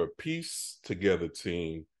 they were a piece together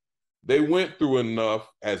team, they went through enough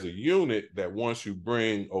as a unit that once you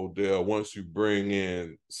bring Odell, once you bring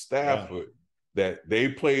in Stafford, that they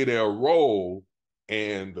play their role.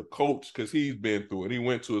 And the coach, because he's been through it, he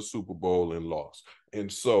went to a Super Bowl and lost.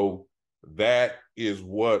 And so that is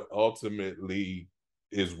what ultimately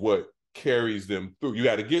is what carries them through. You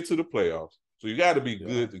got to get to the playoffs. So you got to be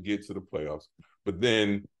good to get to the playoffs. But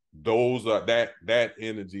then those are that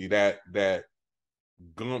energy, that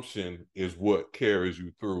gumption is what carries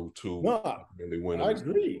you through to really win. I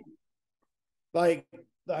agree. Like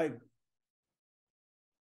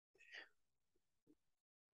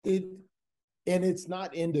it, and it's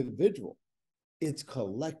not individual, it's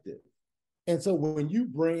collective. And so when you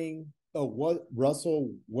bring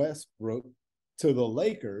Russell Westbrook to the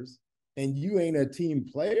Lakers and you ain't a team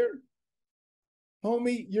player,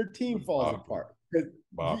 homie, your team falls Bopper. apart. Because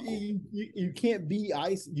Bopper. you can't be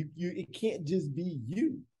ice. It can't just be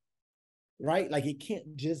you, right? Like it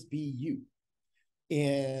can't just be you.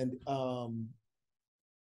 And I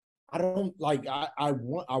don't like I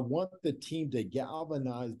want the team to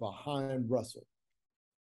galvanize behind Russell,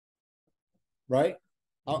 right?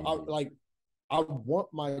 I Mhm. like I want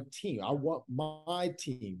my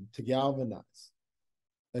team to galvanize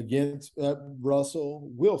against Russell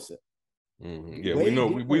Wilson. Yeah, we Way know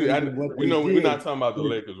differently than what we they know we're not did talking about the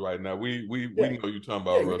with, Lakers right now. We yeah, know you're talking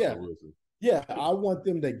about yeah, yeah. Russell Wilson. Yeah, I want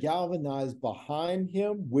them to galvanize behind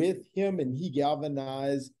him, with him, and he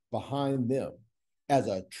galvanized behind them as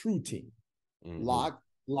a true team, Mm-hmm.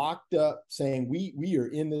 locked up, saying we are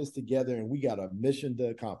in this together and we got a mission to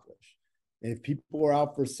accomplish. And if people are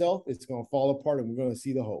out for self, it's going to fall apart and we're going to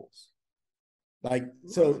see the holes. Like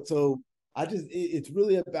so I just it's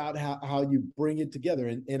really about how you bring it together.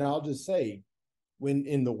 And I'll just say, when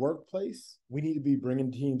in the workplace, we need to be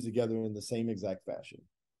bringing teams together in the same exact fashion.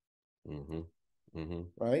 Mm-hmm. Mm-hmm.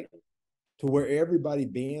 Right? To where everybody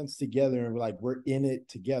bands together and like we're in it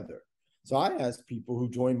together. So I ask people who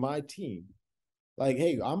join my team, like,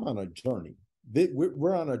 hey, I'm on a journey.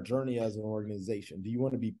 We're on a journey as an organization. Do you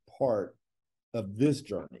want to be part of this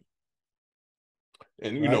journey?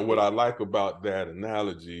 And you know Right? what I like about that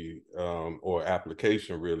analogy or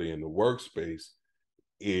application really in the workspace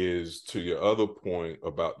is to your other point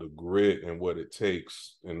about the grit and what it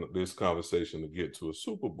takes in this conversation to get to a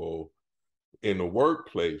Super Bowl. In the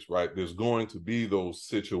workplace, right, there's going to be those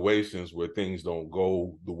situations where things don't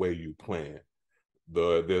go the way you plan.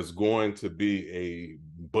 There's going to be a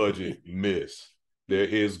budget miss. There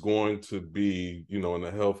is going to be, you know, in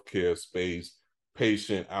the healthcare space,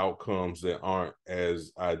 patient outcomes that aren't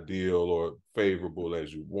as ideal or favorable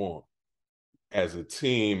as you want. As a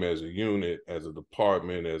team, as a unit, as a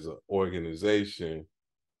department, as an organization,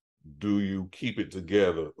 do you keep it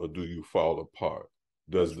together or do you fall apart?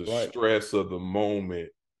 Does That's the right. stress of the moment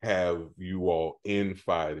have you all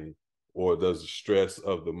infighting, or does the stress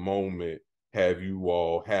of the moment have you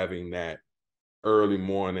all having that early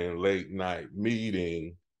morning, late night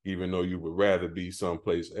meeting, even though you would rather be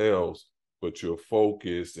someplace else, but you're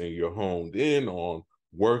focused and you're honed in on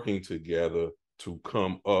working together to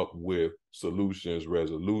come up with solutions,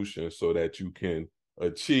 resolutions, so that you can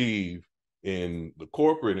achieve in the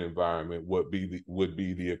corporate environment what would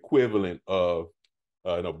be the equivalent of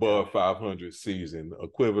an above 500 season,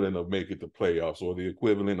 equivalent of making the playoffs, or the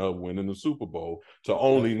equivalent of winning the Super Bowl. To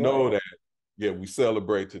only That's right. know that, yeah, we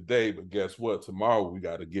celebrate today, but guess what? Tomorrow we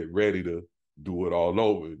got to get ready to do it all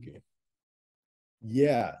over again.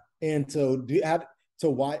 Yeah. And so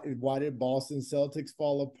why did Boston Celtics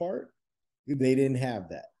fall apart? They didn't have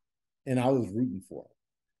that. And I was rooting for them.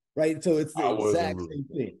 Right. So it's the I wasn't exact rooting.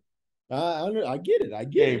 same thing. I get it. I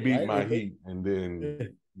get Can't it. beat Right. my heat and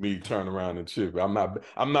then me turn around and chip. I'm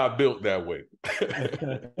not built that way.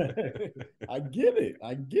 I get it.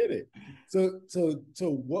 I get it. So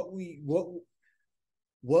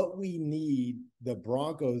what we need the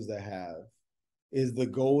Broncos to have is the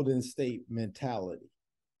Golden State mentality.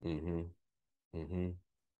 Mm-hmm. Mm-hmm.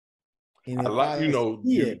 And I if like, you I know,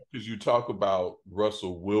 see it, because you talk about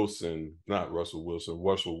Russell Westbrook,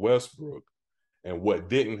 and what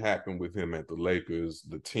didn't happen with him at the Lakers,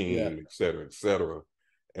 the yeah, team, et cetera, et cetera.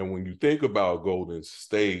 And when you think about Golden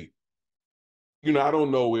State, you know, I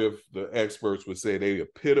don't know if the experts would say they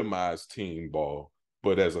epitomize team ball,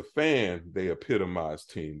 but as a fan, they epitomize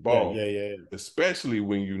team ball, yeah. especially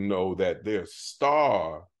when you know that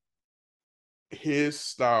his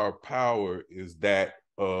star power is that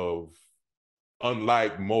of,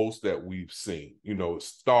 unlike most that we've seen. You know,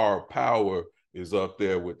 star power is up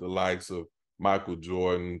there with the likes of Michael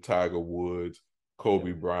Jordan, Tiger Woods,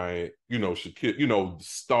 Kobe Bryant, you know, Shaquille, you know,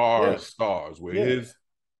 Yeah, stars, where yeah,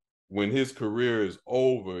 when his career is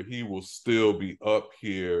over, he will still be up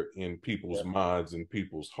here in people's yeah, minds and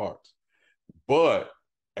people's hearts. But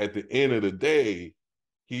at the end of the day,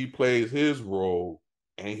 he plays his role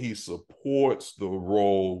and he supports the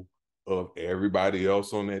role of everybody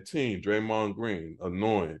else on that team. Draymond Green,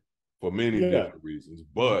 annoying for many yeah, different reasons.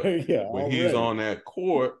 But yeah. when he's Already. on that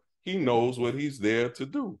court, he knows what he's there to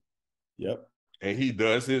do. Yep. And he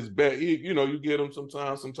does his best. You know, you get him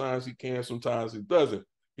sometimes he can, sometimes he doesn't.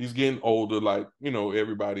 He's getting older, like, you know,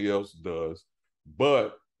 everybody else does.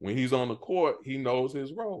 But when he's on the court, he knows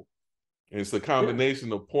his role. And it's a Yeah.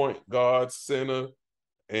 combination of point guard, center,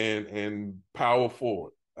 and power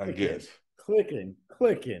forward, I Clicking, guess.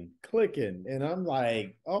 clicking. And I'm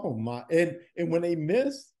like, oh my. And when they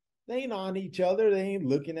miss, they ain't on each other. They ain't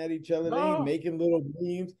looking at each other. They ain't No, making little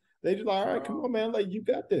memes. They just like, all right, come on, man, like you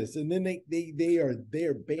got this. And then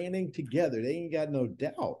they're banding together. They ain't got no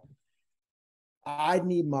doubt. I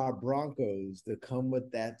need my Broncos to come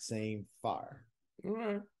with that same fire,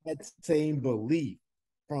 that same belief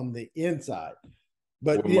from the inside.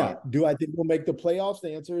 But yeah, do I think we'll make the playoffs?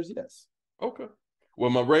 The answer is yes. Okay. Well,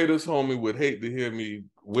 my Raiders homie would hate to hear me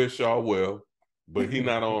wish y'all well, but he's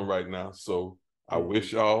not on right now. So I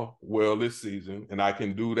wish y'all well this season. And I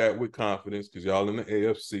can do that with confidence because y'all in the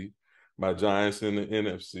AFC, my Giants in the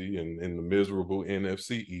NFC and in the miserable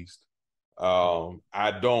NFC East. I'm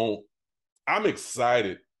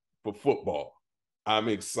excited for football. I'm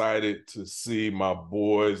excited to see my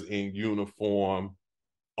boys in uniform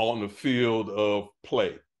on the field of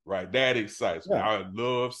play, right? That excites me. I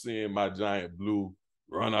love seeing my giant blue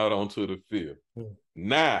run out onto the field.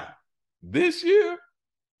 Now, this year,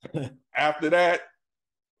 after that,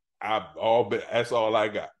 that's all I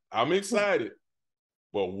got. I'm excited.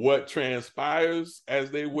 But what transpires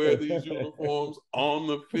as they wear these uniforms on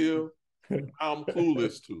the field, I'm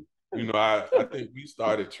clueless to. You know, I think we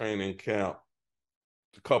started training camp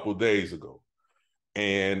a couple days ago.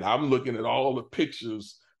 And I'm looking at all the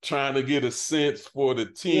pictures, trying to get a sense for the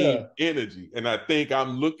team energy. And I think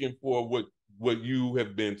I'm looking for what you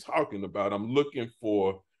have been talking about. I'm looking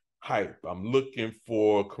for hype. I'm looking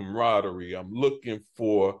for camaraderie. I'm looking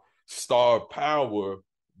for star power,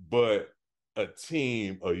 but a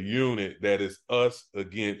team, a unit that is us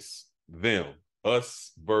against them,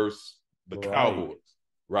 us versus the Cowboys,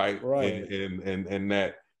 right? And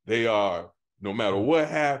that they are, no matter what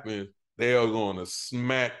happens, they are going to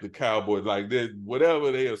smack the Cowboys. Like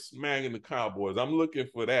whatever they are smacking the Cowboys. I'm looking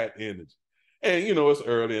for that energy. And, you know, it's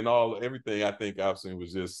early and everything I think I've seen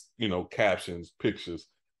was just, you know, captions, pictures.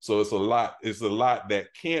 So it's a lot that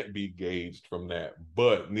can't be gauged from that.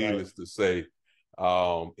 But needless to say,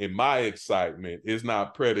 in my excitement, it's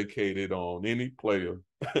not predicated on any player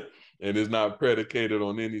and it's not predicated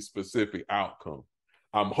on any specific outcome.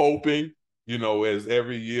 I'm hoping, you know, as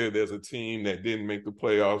every year there's a team that didn't make the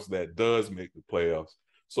playoffs that does make the playoffs.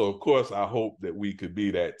 So, of course, I hope that we could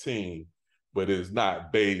be that team, but it's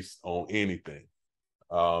not based on anything.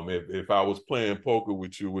 If I was playing poker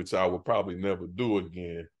with you, which I would probably never do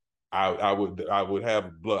again, I would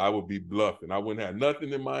be bluffing. I wouldn't have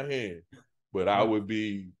nothing in my hand, but I would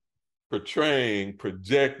be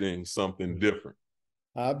projecting something different.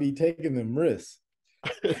 I'll be taking them risks.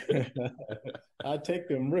 I take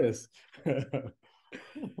them risks. Yeah,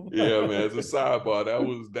 man. As a sidebar,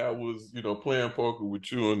 that was, you know, playing poker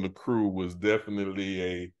with you and the crew was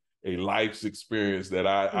definitely a life's experience that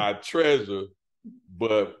I treasure,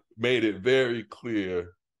 but made it very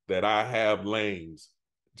clear that I have lanes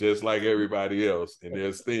just like everybody else, and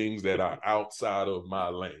there's things that are outside of my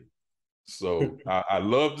lane. So I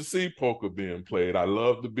love to see poker being played. I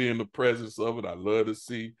love to be in the presence of it. I love to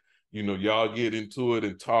see, you know, y'all get into it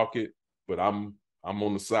and talk it, but I'm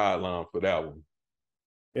on the sideline for that one.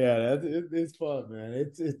 Yeah, it's fun, man.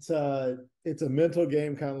 It's a mental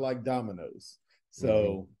game, kind of like dominoes.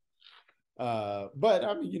 So, but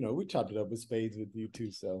I mean, you know, we chopped it up with spades with you too,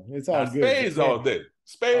 so it's all good. Spades all day.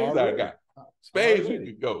 Spades I got. Spades we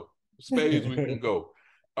can go. Spades we can go.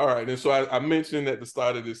 All right, and so I mentioned at the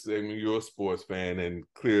start of this segment, you're a sports fan, and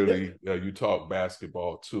clearly you talk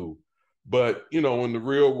basketball too. But, you know, in the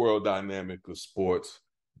real world dynamic of sports,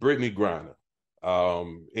 Brittany Griner,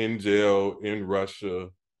 in jail in Russia,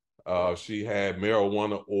 she had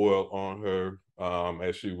marijuana oil on her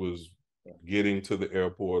as she was getting to the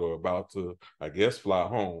airport or about to, I guess, fly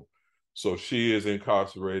home. So she is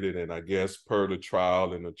incarcerated, and I guess per the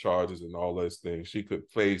trial and the charges and all those things, she could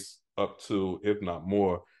face up to, if not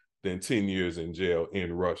more, than 10 years in jail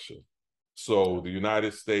in Russia. So the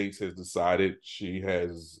United States has decided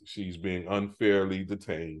she's being unfairly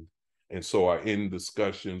detained, and so are in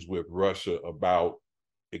discussions with Russia about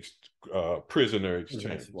prisoner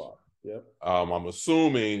exchange. Yep. I'm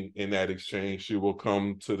assuming in that exchange she will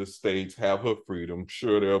come to the States, have her freedom.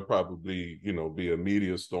 Sure, there'll probably, you know, be a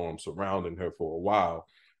media storm surrounding her for a while,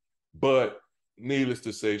 but needless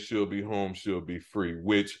to say, she'll be home, she'll be free,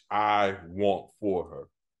 which I want for her.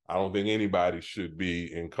 I don't think anybody should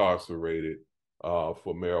be incarcerated for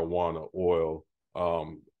marijuana oil.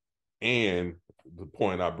 And the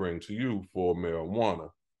point I bring to you for marijuana,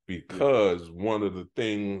 because one of the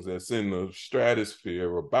things that's in the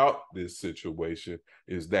stratosphere about this situation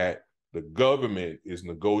is that the government is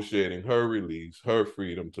negotiating her release, her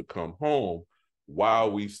freedom to come home,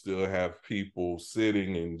 while we still have people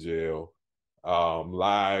sitting in jail,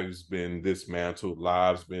 lives been dismantled,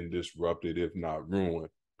 lives been disrupted, if not ruined,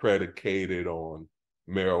 predicated on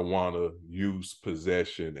marijuana use,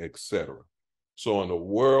 possession, etc. So in the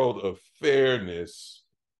world of fairness,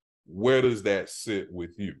 where does that sit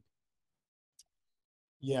with you?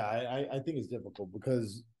 Yeah, I think it's difficult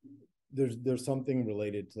because there's something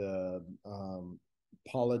related to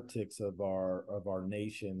politics of our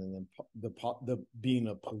nation, and then the being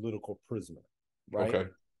a political prisoner, right? Okay.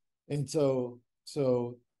 And so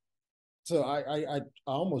I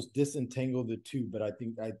almost disentangle the two, but I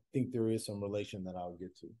think there is some relation that I'll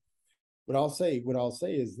get to. What I'll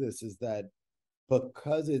say is this: is that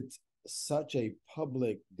because it's such a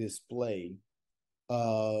public display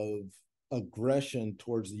of aggression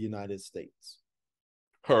towards the United States.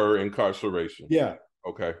 Her incarceration. Yeah.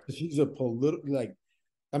 Okay. She's a political, like,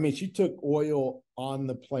 I mean, she took oil on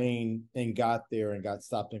the plane and got there and got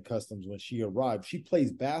stopped in customs when she arrived. She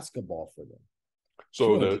plays basketball for them.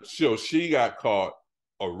 So she got caught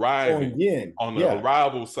arriving in. on the Yeah.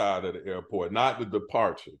 arrival side of the airport, not the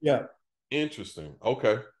departure. Yeah. Interesting.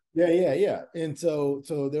 Okay. Yeah. And so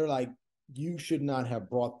they're like, you should not have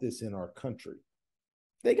brought this in our country.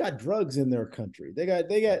 They got drugs in their country. They got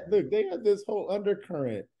this whole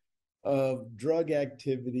undercurrent of drug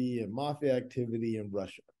activity and mafia activity in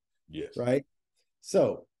Russia. Yes. Right.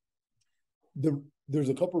 So there's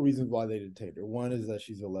a couple of reasons why they detained her. One is that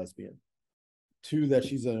she's a lesbian. Two, that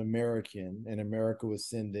she's an American, and America was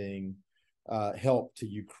sending help to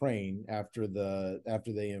Ukraine after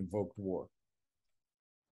they invoked war.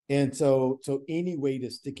 And so any way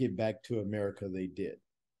to stick it back to America, they did.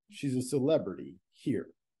 She's a celebrity here.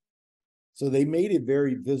 So they made it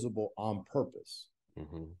very visible on purpose.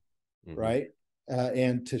 Right?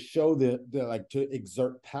 And to show to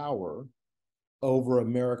exert power over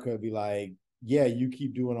America, be like, yeah, you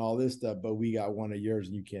keep doing all this stuff, but we got one of yours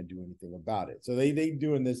and you can't do anything about it. So they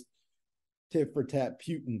doing this tit for tat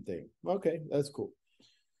Putin thing. Okay, that's cool.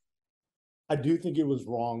 I do think it was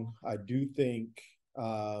wrong. I do think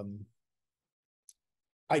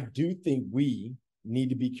we need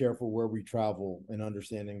to be careful where we travel and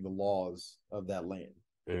understanding the laws of that land.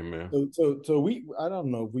 Amen. So I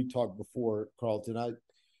don't know if we talked before, Carlton.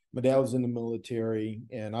 My dad was in the military,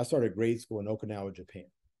 and I started grade school in Okinawa, Japan.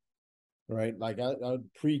 Right, like I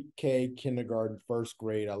pre-K, kindergarten, first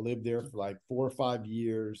grade. I lived there for like 4 or 5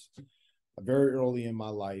 years, very early in my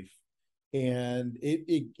life, and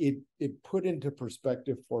it put into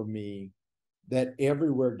perspective for me that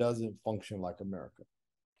everywhere doesn't function like America.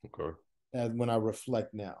 Okay. And when I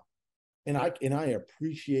reflect now, and I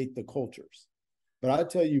appreciate the cultures, but I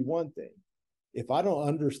tell you one thing: if I don't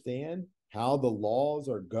understand how the laws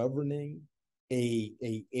are governing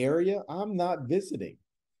a area, I'm not visiting,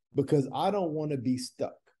 because I don't want to be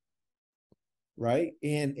stuck. Right.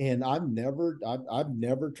 And I've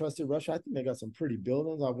never trusted Russia. I think they got some pretty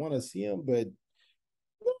buildings. I want to see them, but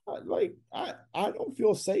like I don't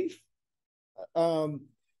feel safe.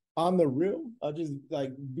 On the real, I'll just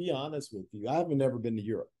like be honest with you. I haven't never been to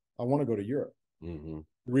Europe. I want to go to Europe. The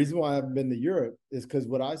reason why I haven't been to Europe is because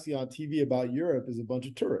what I see on TV about Europe is a bunch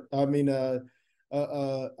of tourists. I mean, the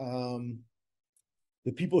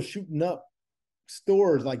people shooting up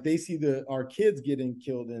stores, like they see our kids getting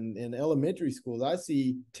killed in elementary schools. I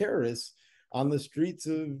see terrorists on the streets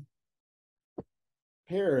of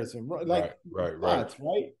Paris and like right.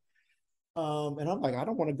 And I'm like, I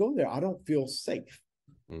don't want to go there. I don't feel safe.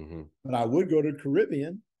 But I would go to the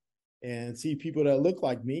Caribbean and see people that look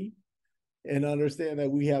like me and understand that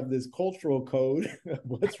we have this cultural code of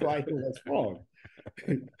what's right and what's wrong.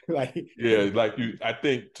 I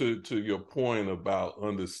think to your point about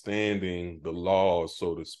understanding the laws,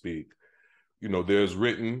 so to speak, there's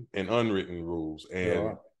written and unwritten rules,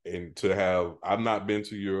 and I've not been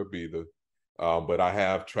to Europe either, but I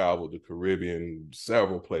have traveled the Caribbean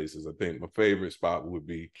several places. I think my favorite spot would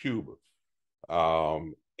be Cuba.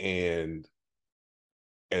 And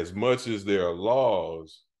as much as there are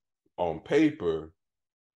laws on paper,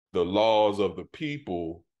 the laws of the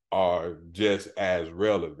people are just as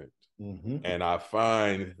relevant. And I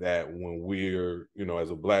find that when we're, as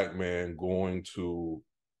a Black man going to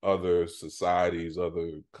other societies,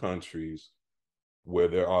 other countries where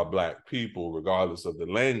there are Black people, regardless of the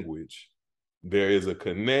language, there is a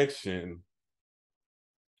connection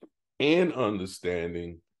and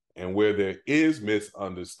understanding. And where there is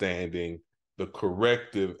misunderstanding, the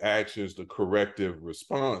corrective actions, the corrective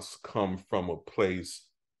response come from a place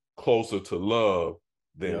closer to love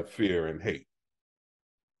than fear and hate.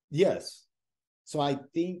 Yes. So I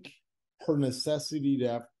think her necessity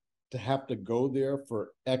to have to go there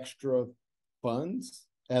for extra funds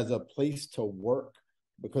as a place to work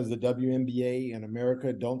because the WNBA and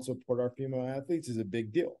America don't support our female athletes is a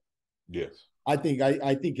big deal. Yes. I think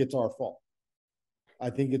it's our fault. I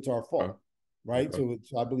think it's our fault. right? Okay.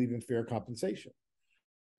 So I believe in fair compensation.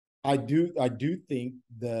 I do think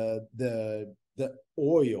the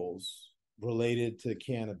oils related to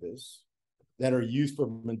cannabis that are used for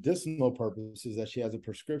medicinal purposes that she has a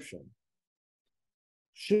prescription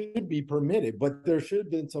should be permitted, but there should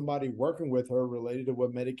have been somebody working with her related to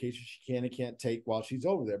what medication she can and can't take while she's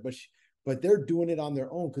over there. But they're doing it on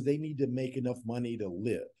their own because they need to make enough money to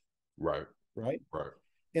live. Right. Right. Right.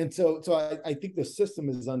 And so I think the system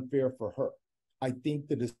is unfair for her. I think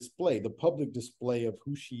the public display of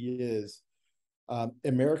who she is,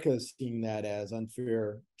 America is seeing that as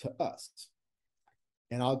unfair to us.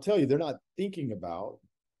 And I'll tell you, they're not thinking about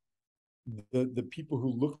the people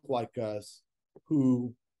who look like us,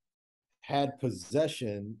 who had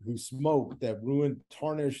possession, who smoked, that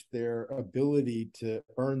tarnished their ability to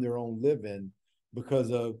earn their own living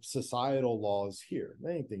because of societal laws here.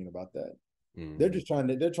 They ain't thinking about that. Mm.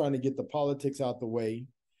 They're trying to get the politics out the way.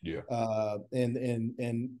 Yeah.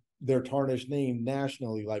 And their tarnished name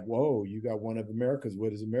nationally, like, whoa, you got one of America's.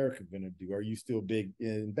 What is America going to do? Are you still big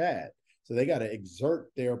and bad? So they got to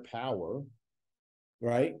exert their power,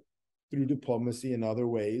 right, through diplomacy and other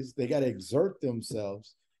ways. They got to exert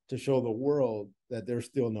themselves to show the world that they're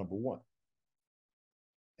still number one.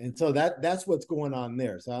 And so that's what's going on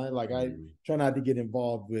there. So I try not to get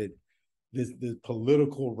involved with this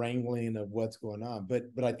political wrangling of what's going on.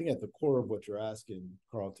 But I think at the core of what you're asking,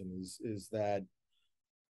 Carlton, is that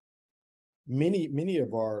many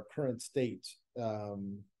of our current states are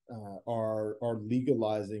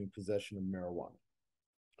legalizing possession of marijuana.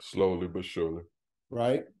 Slowly but surely.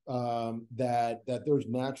 Right. That there's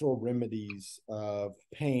natural remedies of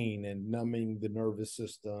pain and numbing the nervous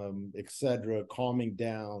system, etc., calming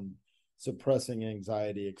down, suppressing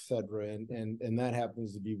anxiety, etc., and that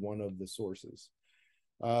happens to be one of the sources.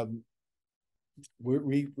 We're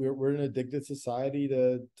an addicted society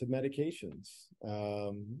to medications,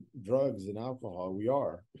 drugs, and alcohol. We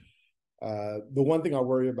are. The one thing I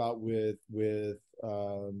worry about with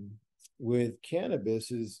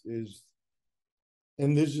cannabis is,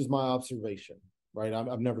 and this is my observation, right?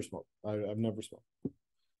 I've never smoked. I've never smoked.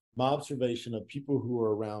 My observation of people who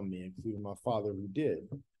are around me, including my father who did,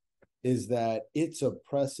 is that it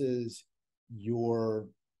suppresses your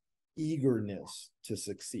eagerness to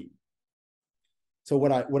succeed. So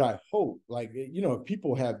what I hope, like, if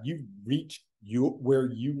people you've reached where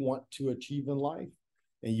you want to achieve in life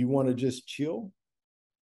and you want to just chill,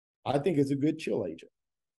 I think it's a good chill agent.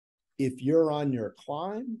 If you're on your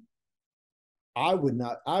climb, I would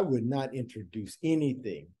not introduce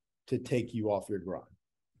anything to take you off your grind.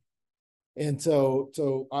 And so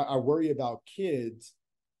I worry about kids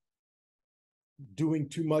doing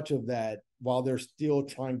too much of that while they're still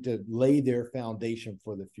trying to lay their foundation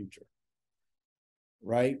for the future.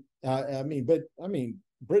 Right.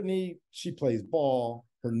 Brittany, she plays ball.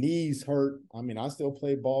 Her knees hurt. I still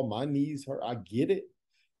play ball. My knees hurt. I get it.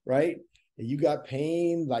 Right. And you got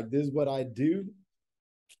pain. Like, this is what I do.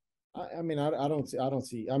 I don't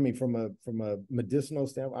see. From a medicinal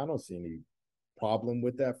standpoint, I don't see any problem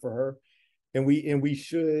with that for her. And we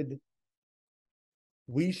should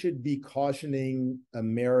be cautioning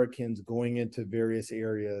Americans going into various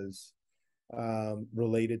areas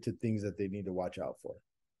related to things that they need to watch out for.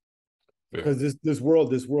 Because this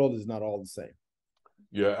world is not all the same.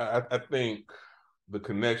 Yeah, I think the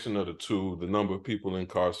connection of the two, the number of people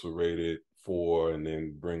incarcerated for, and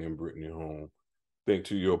then bringing Brittany home, I think,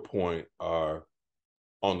 to your point, are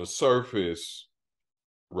on the surface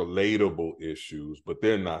relatable issues, but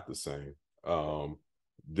they're not the same.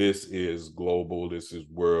 This is global. This is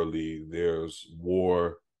worldly. There's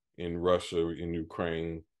war in Russia, in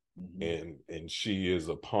Ukraine, and she is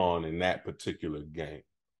a pawn in that particular game.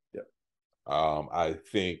 Yep. I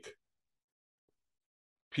think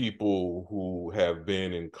people who have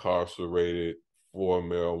been incarcerated for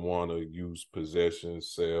marijuana use, possession,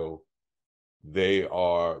 sale, they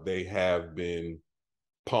have been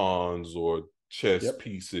pawns or chess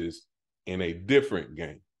pieces in a different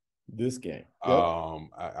game. This game. Yep.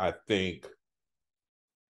 I think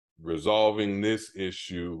resolving this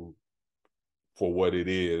issue for what it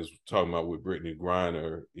is, talking about with Brittany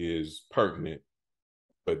Griner, is pertinent,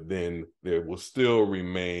 but then there will still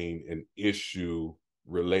remain an issue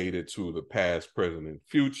related to the past, present, and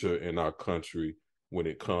future in our country when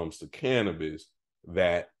it comes to cannabis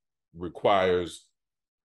that requires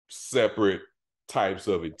separate types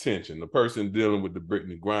of attention. The person dealing with the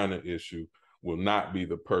Brittany Griner issue will not be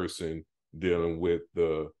the person dealing with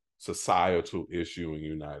the societal issue in the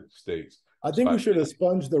United States. I think we should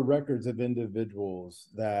expunge the records of individuals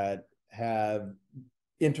that have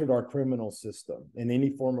entered our criminal system in any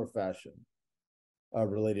form or fashion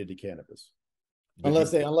related to cannabis.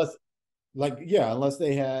 unless unless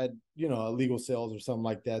they had, illegal sales or something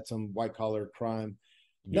like that, some white collar crime.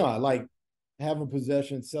 Yeah. No, like having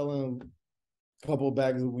possession, selling a couple of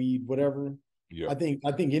bags of weed, whatever. Yeah. I think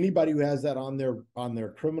anybody who has that on their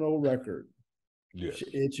criminal record, Yes.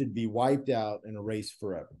 it should be wiped out and erased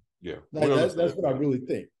forever. Yeah. Like that's what I really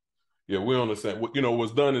think. Yeah, we understand.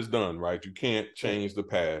 What's done is done, right? You can't change the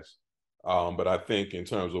past. But I think in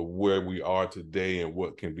terms of where we are today and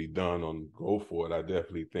what can be done on go for it, I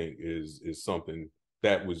definitely think is something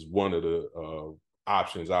that was one of the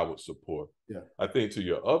options I would support. Yeah. I think to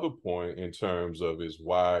your other point in terms of its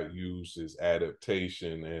wide use, its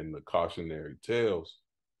adaptation and the cautionary tales,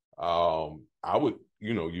 I would,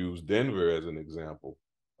 use Denver as an example.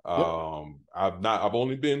 Yep. I've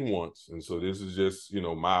only been once, and so this is just,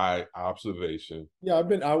 my observation. Yeah, I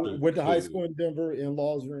went to high school in Denver,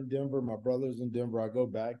 in-laws are in Denver, my brother's in Denver. I go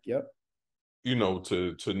back. Yep.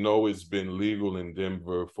 To know it's been legal in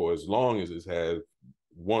Denver for as long as it has,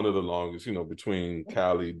 one of the longest, between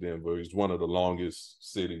Cali, Denver, is one of the longest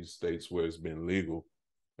states where it's been legal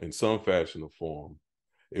in some fashion or form.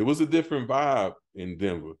 It was a different vibe in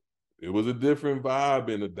Denver. It was a different vibe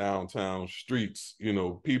in the downtown streets.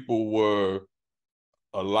 People were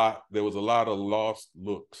there was a lot of lost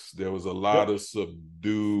looks. There was a lot of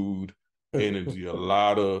subdued energy, a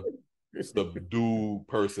lot of subdued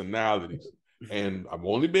personalities. And I've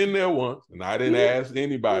only been there once, and I didn't ask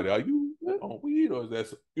anybody, are you on weed or is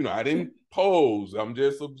that, I didn't pose. I'm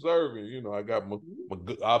just observing, I got my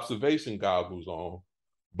observation goggles on,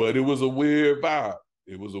 but it was a weird vibe.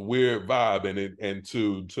 It was a weird vibe. And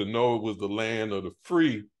to know it was the land of the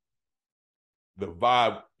free, the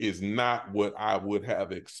vibe is not what I would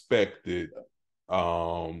have expected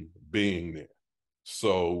being there.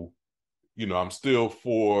 So, I'm still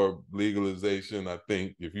for legalization. I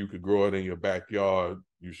think if you could grow it in your backyard,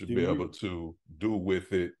 you should be able to do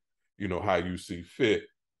with it, how you see fit.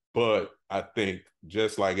 But I think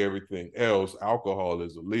just like everything else, alcohol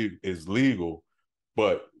is legal,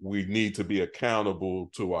 but we need to be accountable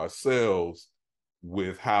to ourselves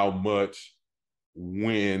with how much,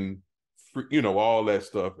 when, all that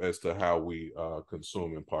stuff as to how we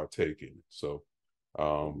consume and partake in it. So I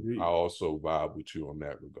also vibe with you on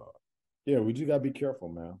that regard. Yeah, we just gotta be careful,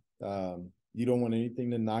 man. You don't want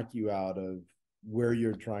anything to knock you out of where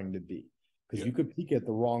you're trying to be, because you could peak at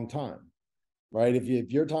the wrong time, right?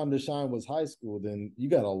 If your time to shine was high school, then you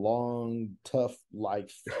got a long, tough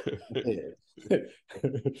life ahead.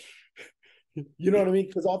 You know what I mean?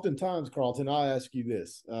 Because oftentimes, Carlton, I'll ask you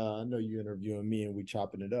this. I know you interviewing me and we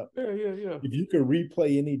chopping it up. Yeah. If you could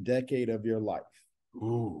replay any decade of your life,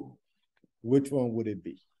 ooh, which one would it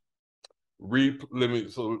be? This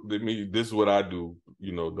is what I do,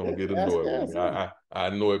 don't get annoyed with me. I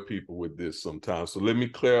annoy people with this sometimes. So let me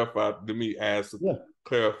ask a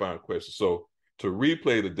clarifying question. So to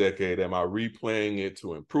replay the decade, am I replaying it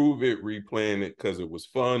to improve it, replaying it because it was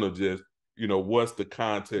fun, or just, what's the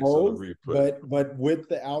context of the replay? But with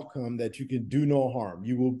the outcome that you can do no harm.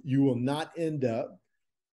 You will not end up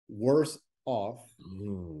worse off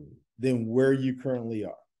than where you currently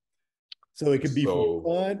are. So it could be for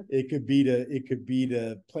fun. It could be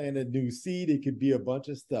to plant a new seed. It could be a bunch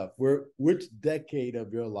of stuff. Which decade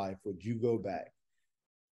of your life would you go back?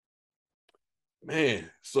 Man,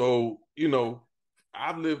 so,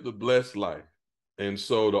 I've lived a blessed life. And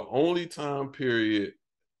so the only time period,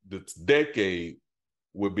 the decade,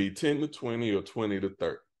 would be 10 to 20 or 20 to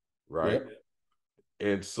 30, right? Yep.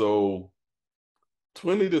 And so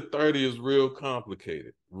 20 to 30 is real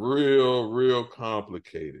complicated, real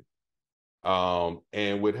complicated.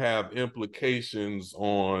 And would have implications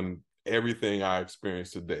on everything I experience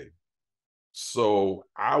today. So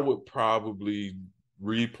I would probably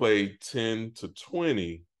replay 10 to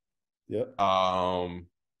 20. Yep.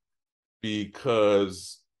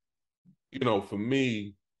 Because, for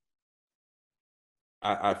me,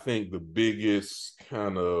 I think the biggest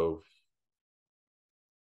kind of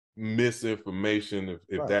misinformation,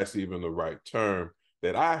 if that's even the right term,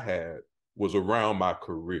 that I had was around my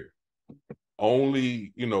career.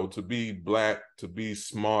 Only, to be Black, to be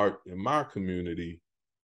smart in my community,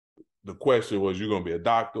 the question was, you're going to be a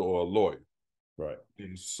doctor or a lawyer. Right.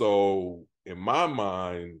 And so in my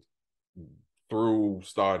mind, through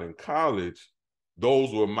starting college,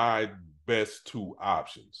 those were my best two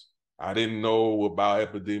options. I didn't know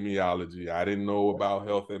about epidemiology. I didn't know about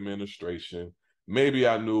health administration. Maybe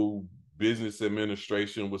I knew business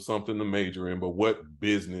administration was something to major in, but what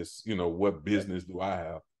business do I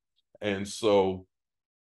have? And so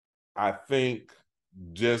I think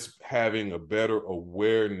just having a better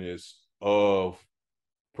awareness of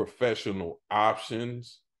professional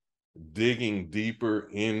options digging deeper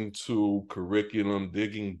into curriculum,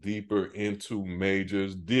 digging deeper into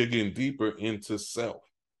majors, digging deeper into self,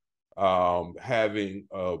 having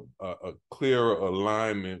a clearer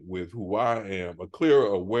alignment with who I am, a clearer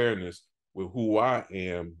awareness with who I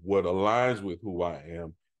am, what aligns with who I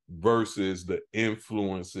am, versus the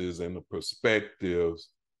influences and the perspectives,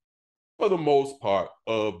 for the most part,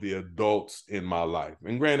 of the adults in my life.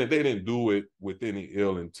 And granted, they didn't do it with any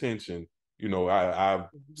ill intention. You know, I've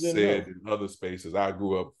said in other spaces, I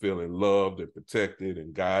grew up feeling loved and protected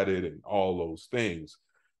and guided and all those things.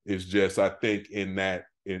 It's just, I think in that,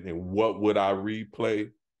 in what would I replay?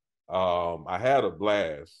 I had a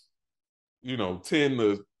blast. You know, 10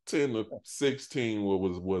 to 16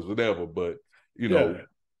 was whatever, but you know,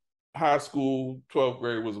 high school, 12th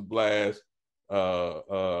grade was a blast.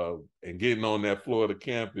 And getting on that Florida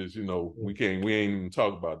campus, you know, we ain't even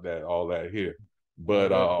talk about all that here.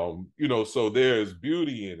 But you know, so there's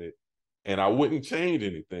beauty in it. And I wouldn't change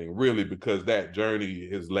anything really, because that journey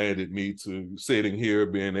has landed me to sitting here,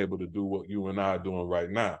 being able to do what you and I are doing right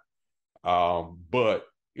now. But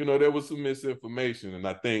you know, there was some misinformation, and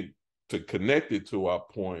I think to connect it to our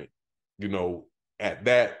point, you know, at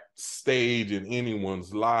that stage in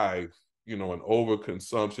anyone's life, you know, an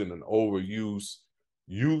overconsumption and overuse,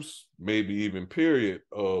 maybe even period,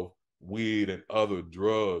 of weed and other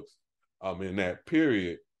drugs in that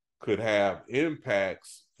period could have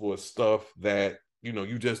impacts for stuff that, you know,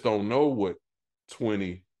 you just don't know what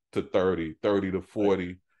 20 to 30, 30 to 40,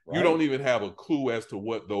 right. You don't even have a clue as to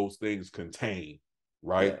what those things contain,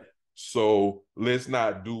 right? Yeah. So let's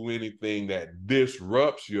not do anything that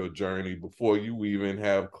disrupts your journey before you even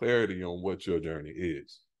have clarity on what your journey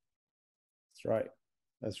is. That's right.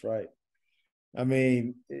 That's right. I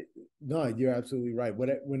mean, no, you're absolutely right.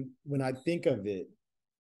 When I think of it,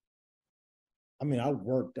 I mean, I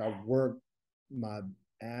worked my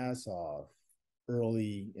ass off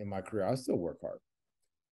early in my career. I still work hard.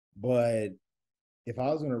 But if I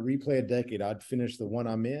was going to replay a decade, I'd finish the one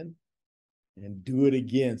I'm in and do it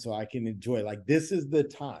again so I can enjoy. Like, this is the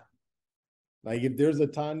time. Like, if there's a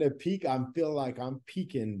time to peak, I feel like I'm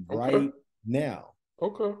peaking right now.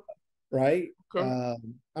 Okay. Right? Okay.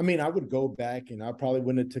 I mean, I would go back and I probably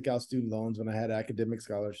wouldn't have took out student loans when I had academic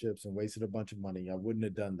scholarships and wasted a bunch of money. I wouldn't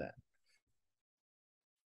have done that.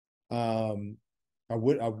 I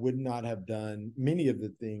would not have done many of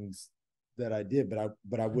the things that I did,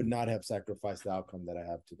 but I would not have sacrificed the outcome that I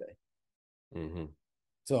have today. Mm-hmm.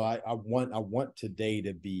 So I want today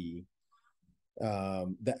to be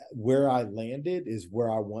that where I landed is where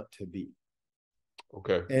I want to be.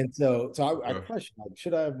 Okay. And so I question, like,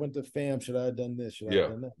 should I have went to FAM? Should I have done this? Should I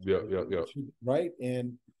have done that? Yeah. Right.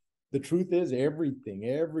 And the truth is,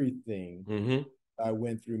 everything mm-hmm. I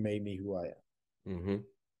went through made me who I am. Mm-hmm.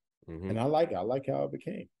 Mm-hmm. And I like how I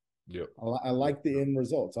became. Yep. I like the end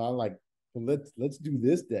results. I like, well, let's do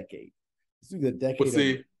this decade. Let's do the decade. But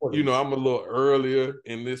see, you know, I'm a little earlier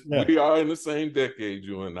in this. Yeah. We are in the same decade,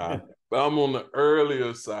 you and I, but I'm on the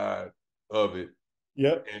earlier side of it.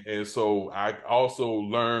 Yep. And so I also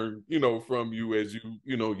learned, you know, from you as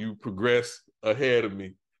you progress ahead of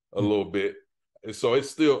me a little bit. And so it's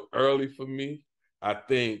still early for me. I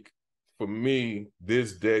think for me,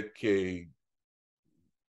 this decade,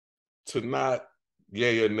 to not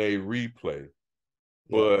yay or nay replay,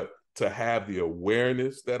 but to have the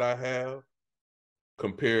awareness that I have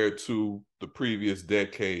compared to the previous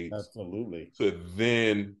decades. Absolutely. To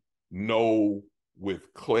then know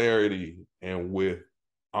with clarity and with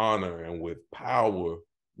honor and with power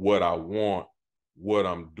what I want, what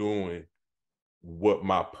I'm doing, what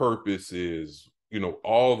my purpose is, you know,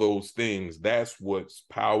 all those things. That's what's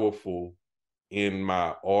powerful in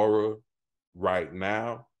my aura right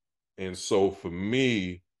now. And so for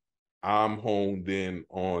me, I'm honed in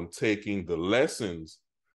on taking the lessons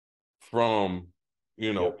from,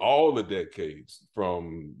 you know, all the decades,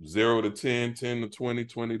 from 0 to 10, 10 to 20,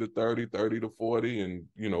 20 to 30, 30 to 40, and,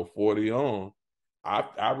 you know, 40 on.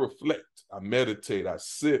 I reflect, I meditate, I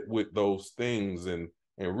sit with those things and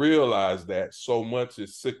realize that so much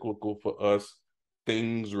is cyclical for us.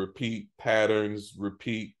 Things repeat, patterns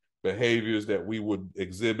repeat, behaviors that we were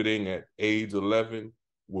exhibiting at age 11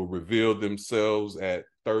 will reveal themselves at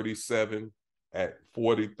 37, at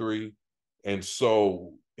 43. And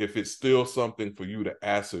so if it's still something for you to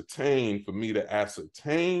ascertain, for me to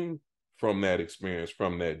ascertain from that experience,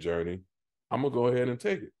 from that journey, I'm going to go ahead and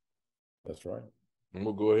take it. That's right. I'm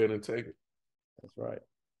going to go ahead and take it. That's right.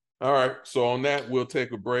 All right. So on that, we'll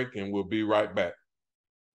take a break and we'll be right back.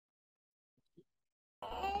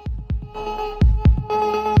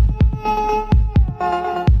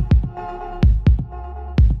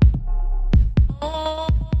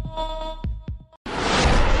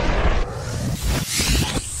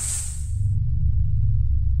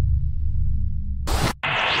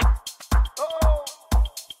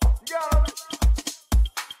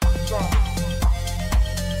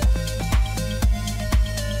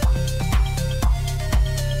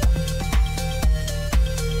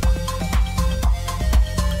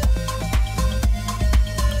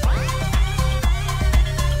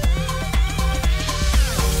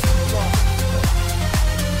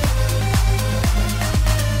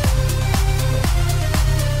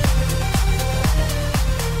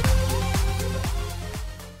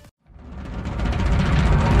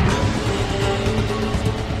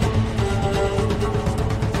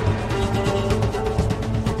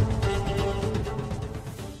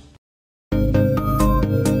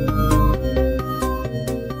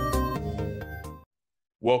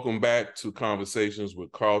 Welcome back to Conversations with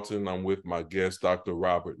Carlton. I'm with my guest, Dr.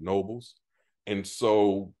 Robert Nobles. And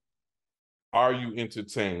so, are you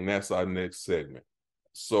entertained? That's our next segment.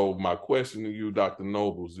 So my question to you, Dr.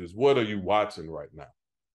 Nobles, is what are you watching right now?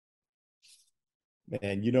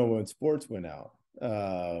 Man, when sports went out,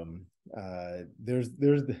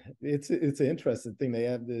 it's an interesting thing. They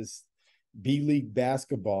have this B-League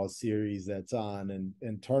basketball series that's on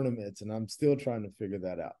and tournaments, and I'm still trying to figure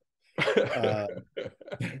that out.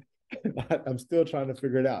 I'm still trying to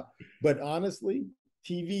figure it out. But honestly,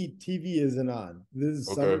 TV isn't on. This is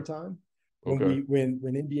summertime. When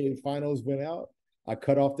NBA finals went out, I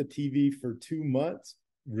cut off the TV for 2 months.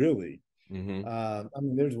 Really. Mm-hmm. I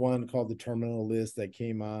mean, there's one called The Terminal List that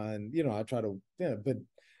came on. I try to, but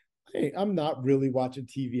hey, I'm not really watching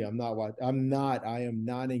TV. I am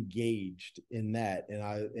not engaged in that.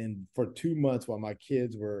 And for 2 months while my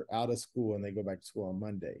kids were out of school and they go back to school on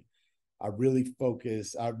Monday, I really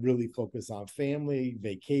focus on family,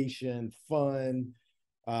 vacation, fun.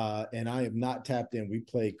 And I have not tapped in. We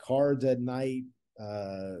play cards at night.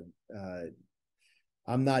 I'm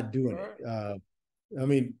not doing it. I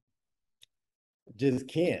mean, just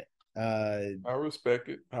can't. I respect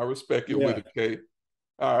it. With a K.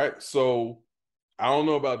 All right. So I don't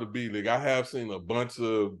know about the B League. I have seen a bunch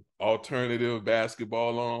of alternative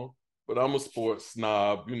basketball on, but I'm a sports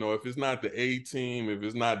snob. If it's not the A team, if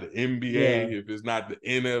it's not the NBA, if it's not the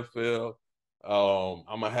NFL,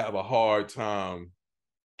 I'm gonna have a hard time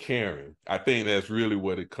caring. I think that's really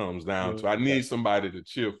what it comes down to. I need somebody to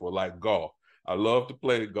cheer for, like golf. I love to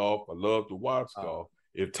play golf. I love to watch golf.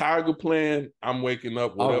 If Tiger playing, I'm waking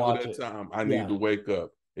up whatever that time I need to wake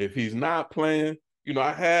up. If he's not playing,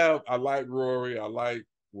 I like Rory. I like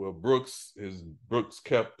Brooks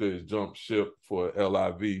kept his jump ship for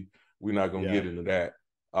LIV. We're not gonna get into that.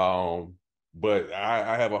 But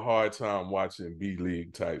I have a hard time watching B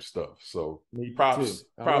League type stuff. So props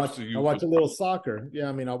to you. I watch a little soccer. Yeah,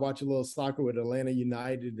 I mean, I watch a little soccer with Atlanta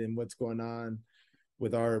United and what's going on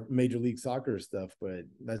with our Major League Soccer stuff. But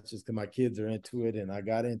that's just because my kids are into it and I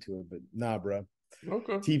got into it. But nah, bro.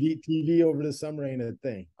 Okay. TV over the summer ain't a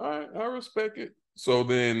thing. All right, I respect it. So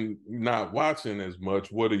then, not watching as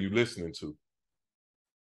much. What are you listening to?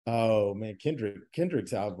 Oh man,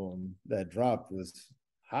 Kendrick's album that dropped was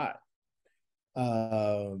hot.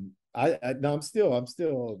 I'm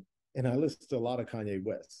still, and I listen to a lot of Kanye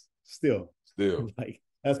West. Still, like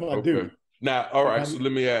that's my dude. Now, all right. So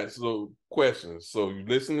let me ask questions. So you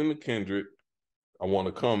listening to Kendrick? I want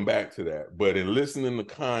to come back to that. But in listening to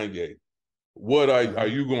Kanye, what are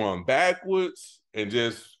you going backwards and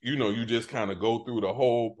just you just kind of go through the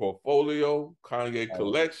whole portfolio Kanye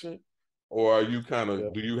collection, or are you kind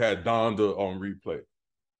of do you have Donda on replay?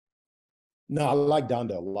 No, I like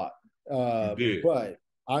Donda a lot. But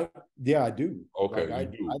I do. Okay, I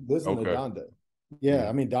listen to Donda. Yeah,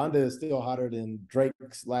 I mean Donda is still hotter than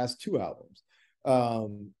Drake's last 2 albums.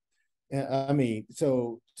 And I mean,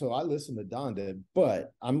 so I listen to Donda,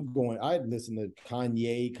 but I listen to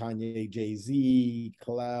Kanye, Jay-Z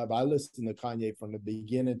collab. I listen to Kanye from the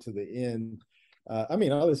beginning to the end. I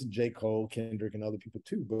mean, I listen to J. Cole, Kendrick, and other people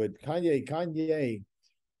too, but Kanye,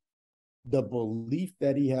 the belief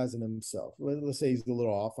that he has in himself, let's say he's a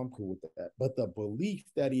little off, I'm cool with that. But the belief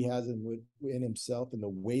that he has in himself and the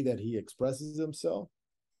way that he expresses himself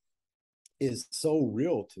is so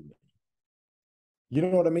real to me. You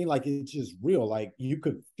know what I mean? Like it's just real. Like you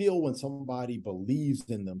could feel when somebody believes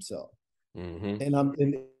in themselves. Mm-hmm.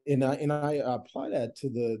 And I apply that to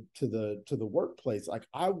the workplace. Like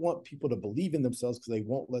I want people to believe in themselves because they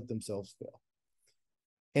won't let themselves fail.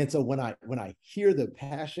 And so when I hear the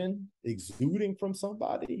passion exuding from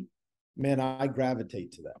somebody, man, I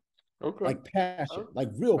gravitate to that. Okay. Like passion, like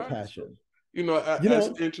real passion.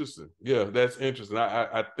 That's interesting. Yeah, that's interesting.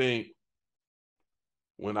 I think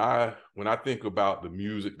when I think about the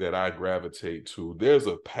music that I gravitate to, there's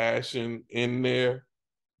a passion in there,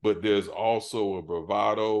 but there's also a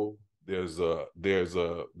bravado. There's a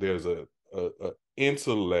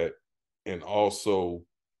intellect, and also,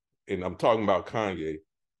 and I'm talking about Kanye,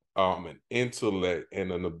 an intellect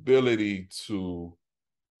and an ability to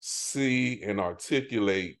see and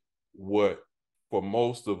articulate what for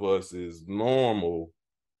most of us is normal,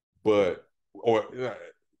 or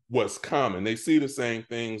what's common. They see the same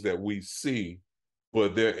things that we see,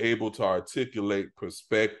 but they're able to articulate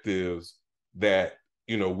perspectives that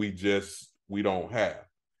we don't have.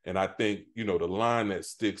 And I think the line that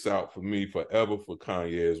sticks out for me forever for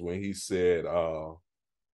Kanye is when he said,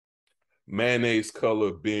 mayonnaise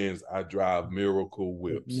colored Benz, I drive miracle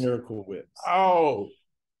whips. Miracle whips. Oh,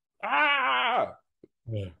 yeah.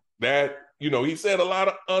 That he said a lot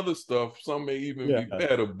of other stuff. Some may even be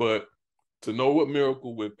better, but to know what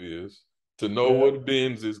Miracle Whip is, to know what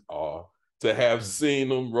Benzes are, to have seen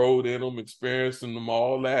them, rode in them, experiencing them,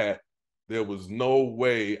 all that, there was no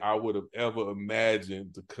way I would have ever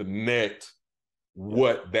imagined to connect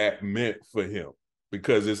what that meant for him,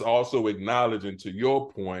 because it's also acknowledging, to your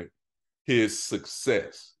point, his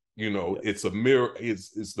success. It's a miracle.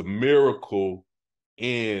 It's the miracle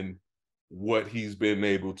in what he's been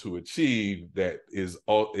able to achieve that is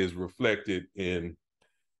reflected in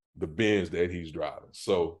the Benz that he's driving.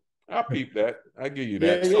 So I peep that. I give you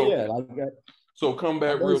that. Like that. So come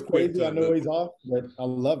back real quick. I know he's off, but I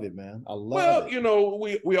love it, man. I love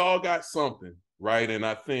it. We all got something, right? And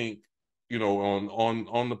I think,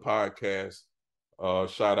 on the podcast,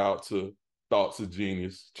 shout out to Thoughts of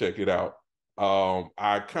Genius. Check it out.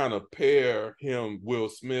 I kind of pair him, Will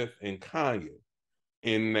Smith, and Kanye,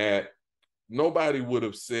 in that nobody would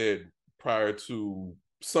have said prior to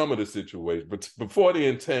some of the situations, but before the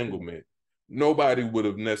entanglement, nobody would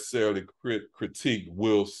have necessarily critiqued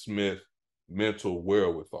Will Smith's mental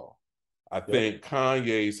wherewithal. I think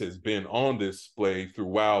Kanye's has been on display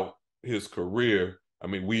throughout his career. I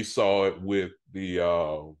mean, we saw it with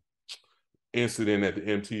the incident at the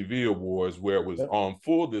MTV Awards where it was on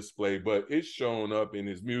full display, but it's shown up in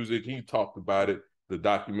his music. He talked about it, the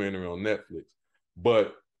documentary on Netflix.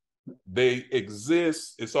 But they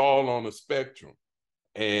exist, it's all on a spectrum.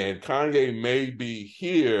 And Kanye may be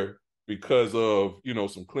here because of,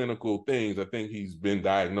 some clinical things. I think he's been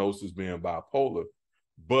diagnosed as being bipolar,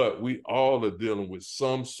 but we all are dealing with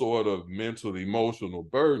some sort of mental, emotional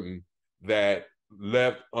burden that,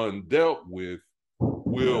 left undealt with,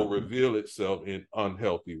 will reveal itself in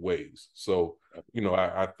unhealthy ways. So,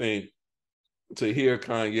 I think to hear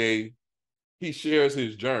Kanye, he shares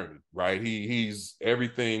his journey, right? He's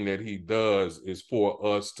everything that he does is for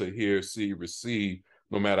us to hear, see, receive,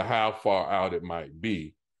 no matter how far out it might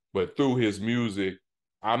be. But through his music,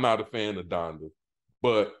 I'm not a fan of Donda,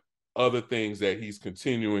 but other things that he's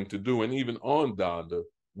continuing to do, and even on Donda,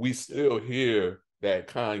 we still hear that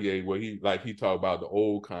Kanye, where he talked about the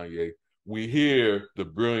old Kanye, we hear the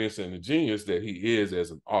brilliance and the genius that he is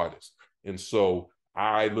as an artist. And so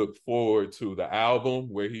I look forward to the album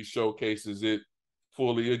where he showcases it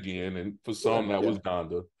fully again. And for some, that was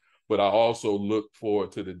Donda. But I also look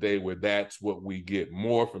forward to the day where that's what we get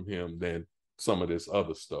more from him than some of this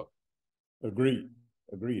other stuff. Agreed.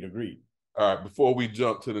 All right, before we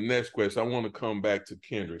jump to the next question, I want to come back to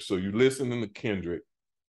Kendrick. So you're listening to Kendrick.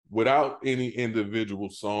 Without any individual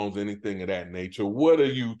songs, anything of that nature, what are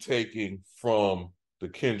you taking from the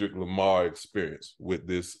Kendrick Lamar experience with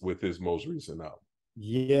his most recent album?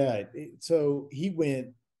 Yeah, so he went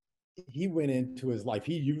into his life.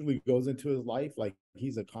 He usually goes into his life like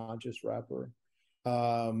he's a conscious rapper.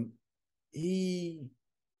 There's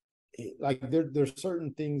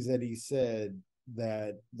certain things that he said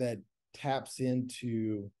that taps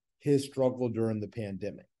into his struggle during the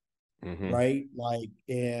pandemic. Right?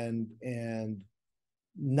 And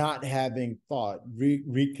not having thought,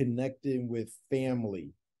 reconnecting with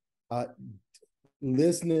family,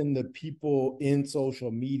 listening to people in social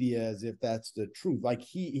media as if that's the truth. Like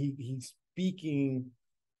he's speaking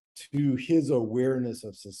to his awareness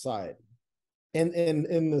of society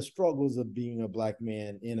and the struggles of being a Black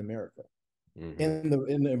man in America, and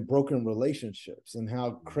in broken relationships, and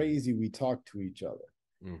how crazy we talk to each other.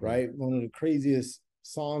 Right? One of the craziest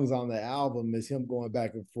songs on the album is him going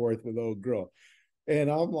back and forth with old girl, and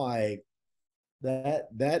I'm like, that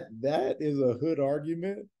is a hood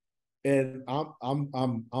argument, and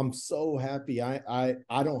I'm so happy I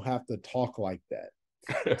don't have to talk like that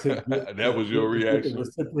to get that was your reaction. The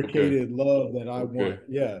reciprocated love that I want.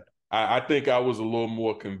 Yeah, I think I was a little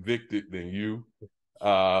more convicted than you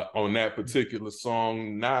on that particular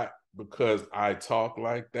song, not because I talk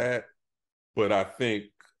like that, but I think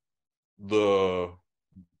the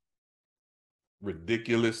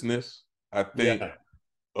ridiculousness, I think,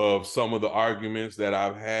 of some of the arguments that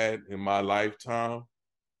I've had in my lifetime.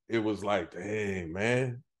 It was like, dang,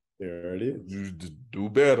 man, there it is. You do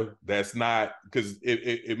better. That's not, because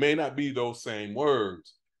it may not be those same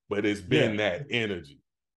words, but it's been that energy.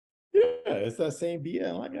 Yeah, it's that same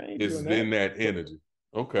BL. Like, I ain't it's been that energy.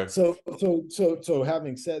 Okay. So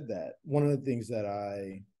having said that, one of the things that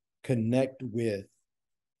I connect with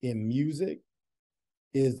in music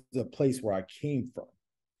is the place where I came from.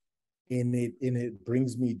 And it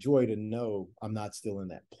brings me joy to know I'm not still in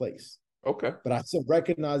that place. Okay. But I still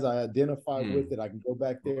recognize, I identify with it. I can go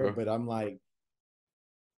back there, but I'm like,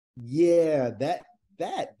 yeah, that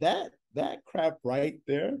crap right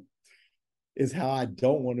there is how I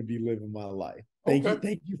don't want to be living my life. Okay.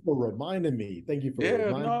 Thank you for reminding me. Thank you for Yeah,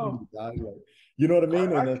 reminding me, no. God. You know what I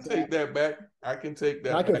mean? I And can take that back. I can take I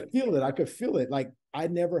that back. could feel it. I could feel it. Like I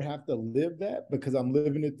never have to live that because I'm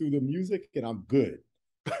living it through the music, and I'm good.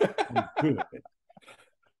 I'm good.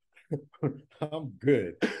 I'm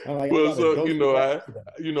good. I'm like, I Well, got a so dose of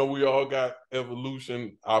that. we all got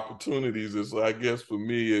evolution opportunities, and so I guess for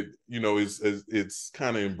me, it's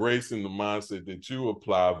kind of embracing the mindset that you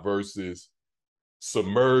apply versus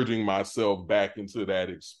submerging myself back into that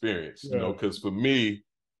experience. Yeah. Because for me,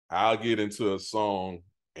 I'll get into a song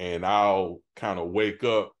and I'll kind of wake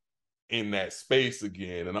up in that space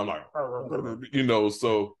again, and I'm like,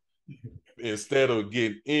 so instead of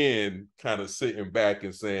getting in, kind of sitting back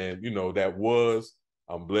and saying,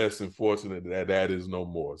 I'm blessed and fortunate that that is no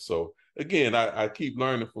more. So again, I keep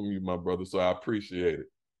learning from you, my brother. So I appreciate it.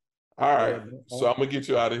 All right. So I'm gonna get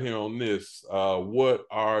you out of here on this. What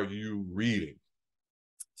are you reading?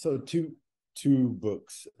 So two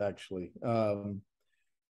books actually.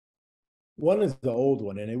 One is the old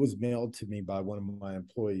one, and it was mailed to me by one of my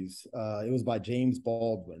employees. It was by James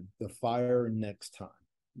Baldwin, The Fire Next Time.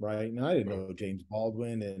 Right. And I didn't know James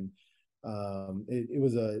Baldwin, and it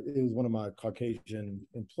was one of my Caucasian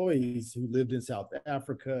employees who lived in South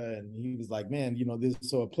Africa, and he was like, "Man, this is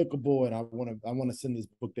so applicable, and I want to send this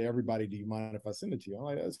book to everybody. Do you mind if I send it to you?" I'm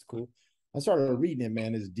like, "That's cool." I started reading it.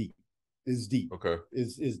 Man, it's deep. It's deep. Okay.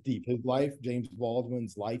 Is deep. His life, James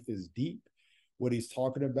Baldwin's life, is deep. What he's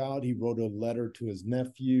talking about. He wrote a letter to his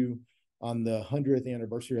nephew on the 100th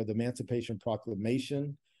anniversary of the Emancipation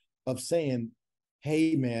Proclamation, of saying,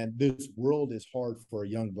 hey, man, this world is hard for a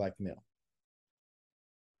young Black male.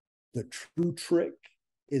 The true trick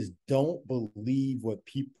is don't believe what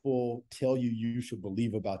people tell you you should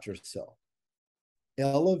believe about yourself.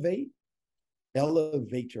 Elevate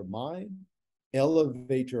your mind,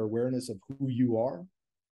 elevate your awareness of who you are,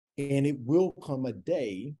 and it will come a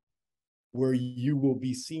day where you will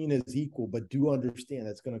be seen as equal, but do understand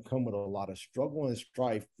that's going to come with a lot of struggle and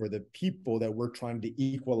strife for the people that we're trying to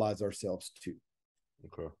equalize ourselves to.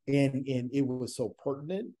 Okay. And it was so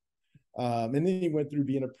pertinent. And then he went through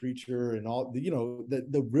being a preacher and all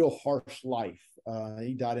the real harsh life.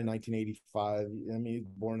 He died in 1985. I mean, he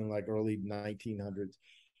was born in like early 1900s,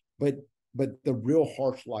 but the real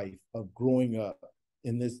harsh life of growing up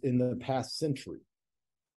in the past century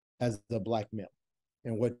as a Black male,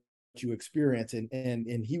 and what you experience.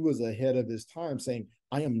 And he was ahead of his time, saying,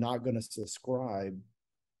 I am not going to subscribe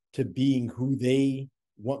to being who they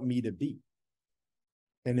want me to be.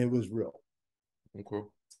 And it was real. Okay.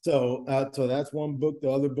 So that's one book.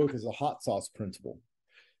 The other book is a Hot Sauce Principle.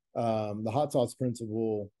 The Hot Sauce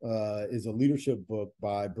Principle is a leadership book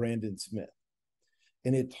by Brandon Smith.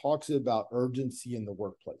 And it talks about urgency in the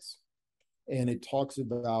workplace. And it talks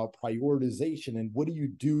about prioritization and what do you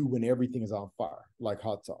do when everything is on fire, like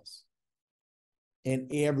hot sauce.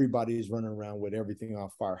 And everybody is running around with everything on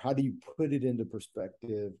fire. How do you put it into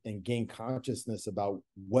perspective and gain consciousness about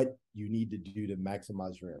what you need to do to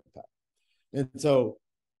maximize your impact? And so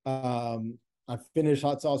I finished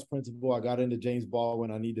Hot Sauce Principle. I got into James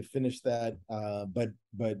Baldwin. I need to finish that.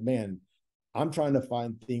 But man, I'm trying to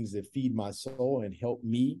find things that feed my soul and help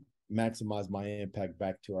me maximize my impact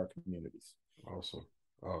back to our communities. Awesome.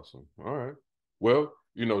 All right. Well,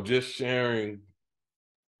 just sharing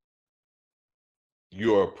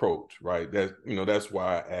your approach, right? That's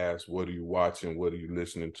why I asked, what are you watching? What are you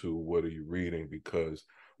listening to? What are you reading? Because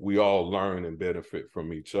we all learn and benefit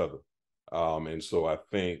from each other. And so I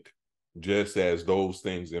think just as those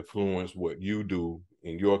things influence what you do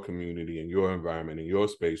in your community, in your environment, in your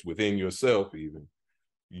space, within yourself even,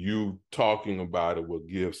 you talking about it will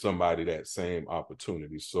give somebody that same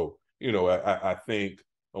opportunity. So, I think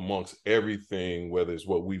amongst everything, whether it's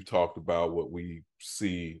what we've talked about, what we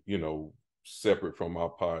see, separate from our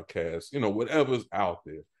podcast, whatever's out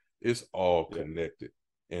there, it's all connected.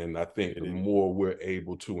 And I think the more we're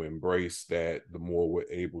able to embrace that, the more we're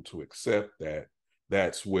able to accept that,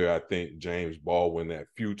 that's where I think James Baldwin, that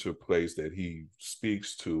future place that he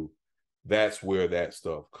speaks to, that's where that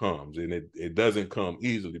stuff comes. And it doesn't come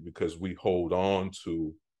easily because we hold on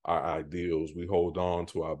to our ideals, we hold on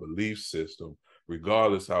to our belief system,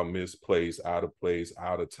 regardless how misplaced, out of place,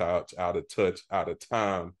 out of touch, out of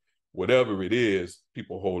time, whatever it is,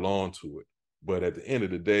 people hold on to it. But at the end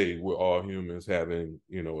of the day, we're all humans having,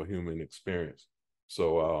 a human experience.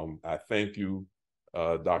 So I thank you,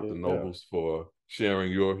 Dr. Nobles, for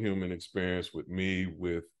sharing your human experience with me,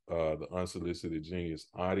 with the Unsolicited Genius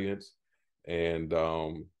audience. And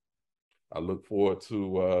I look forward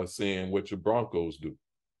to seeing what your Broncos do.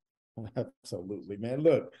 Absolutely, man.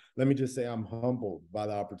 Look, let me just say I'm humbled by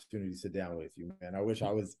the opportunity to sit down with you, man. I wish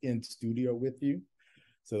I was in studio with you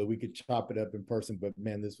so that we could chop it up in person. But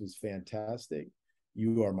man, this was fantastic.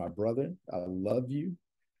 You are my brother. I love you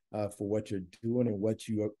for what you're doing and what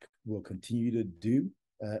you will continue to do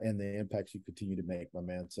and the impacts you continue to make, my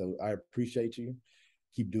man. So I appreciate you.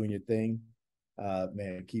 Keep doing your thing,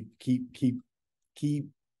 man. Keep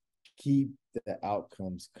the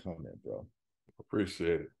outcomes coming, bro.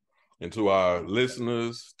 Appreciate it. And to our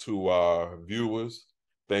listeners, to our viewers,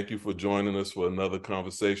 thank you for joining us for another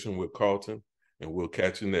conversation with Carlton, and we'll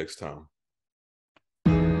catch you next time.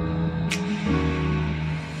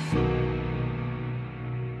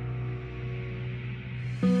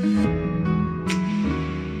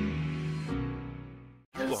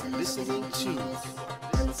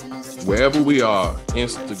 Wherever we are,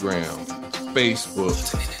 Instagram, Facebook,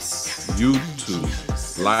 YouTube,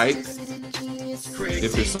 like,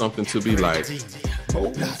 if it's something to be liked,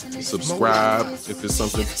 subscribe if it's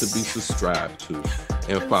something to be subscribed to,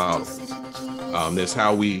 and follow. That's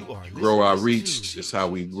how we grow our reach. It's how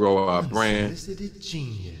we grow our brand.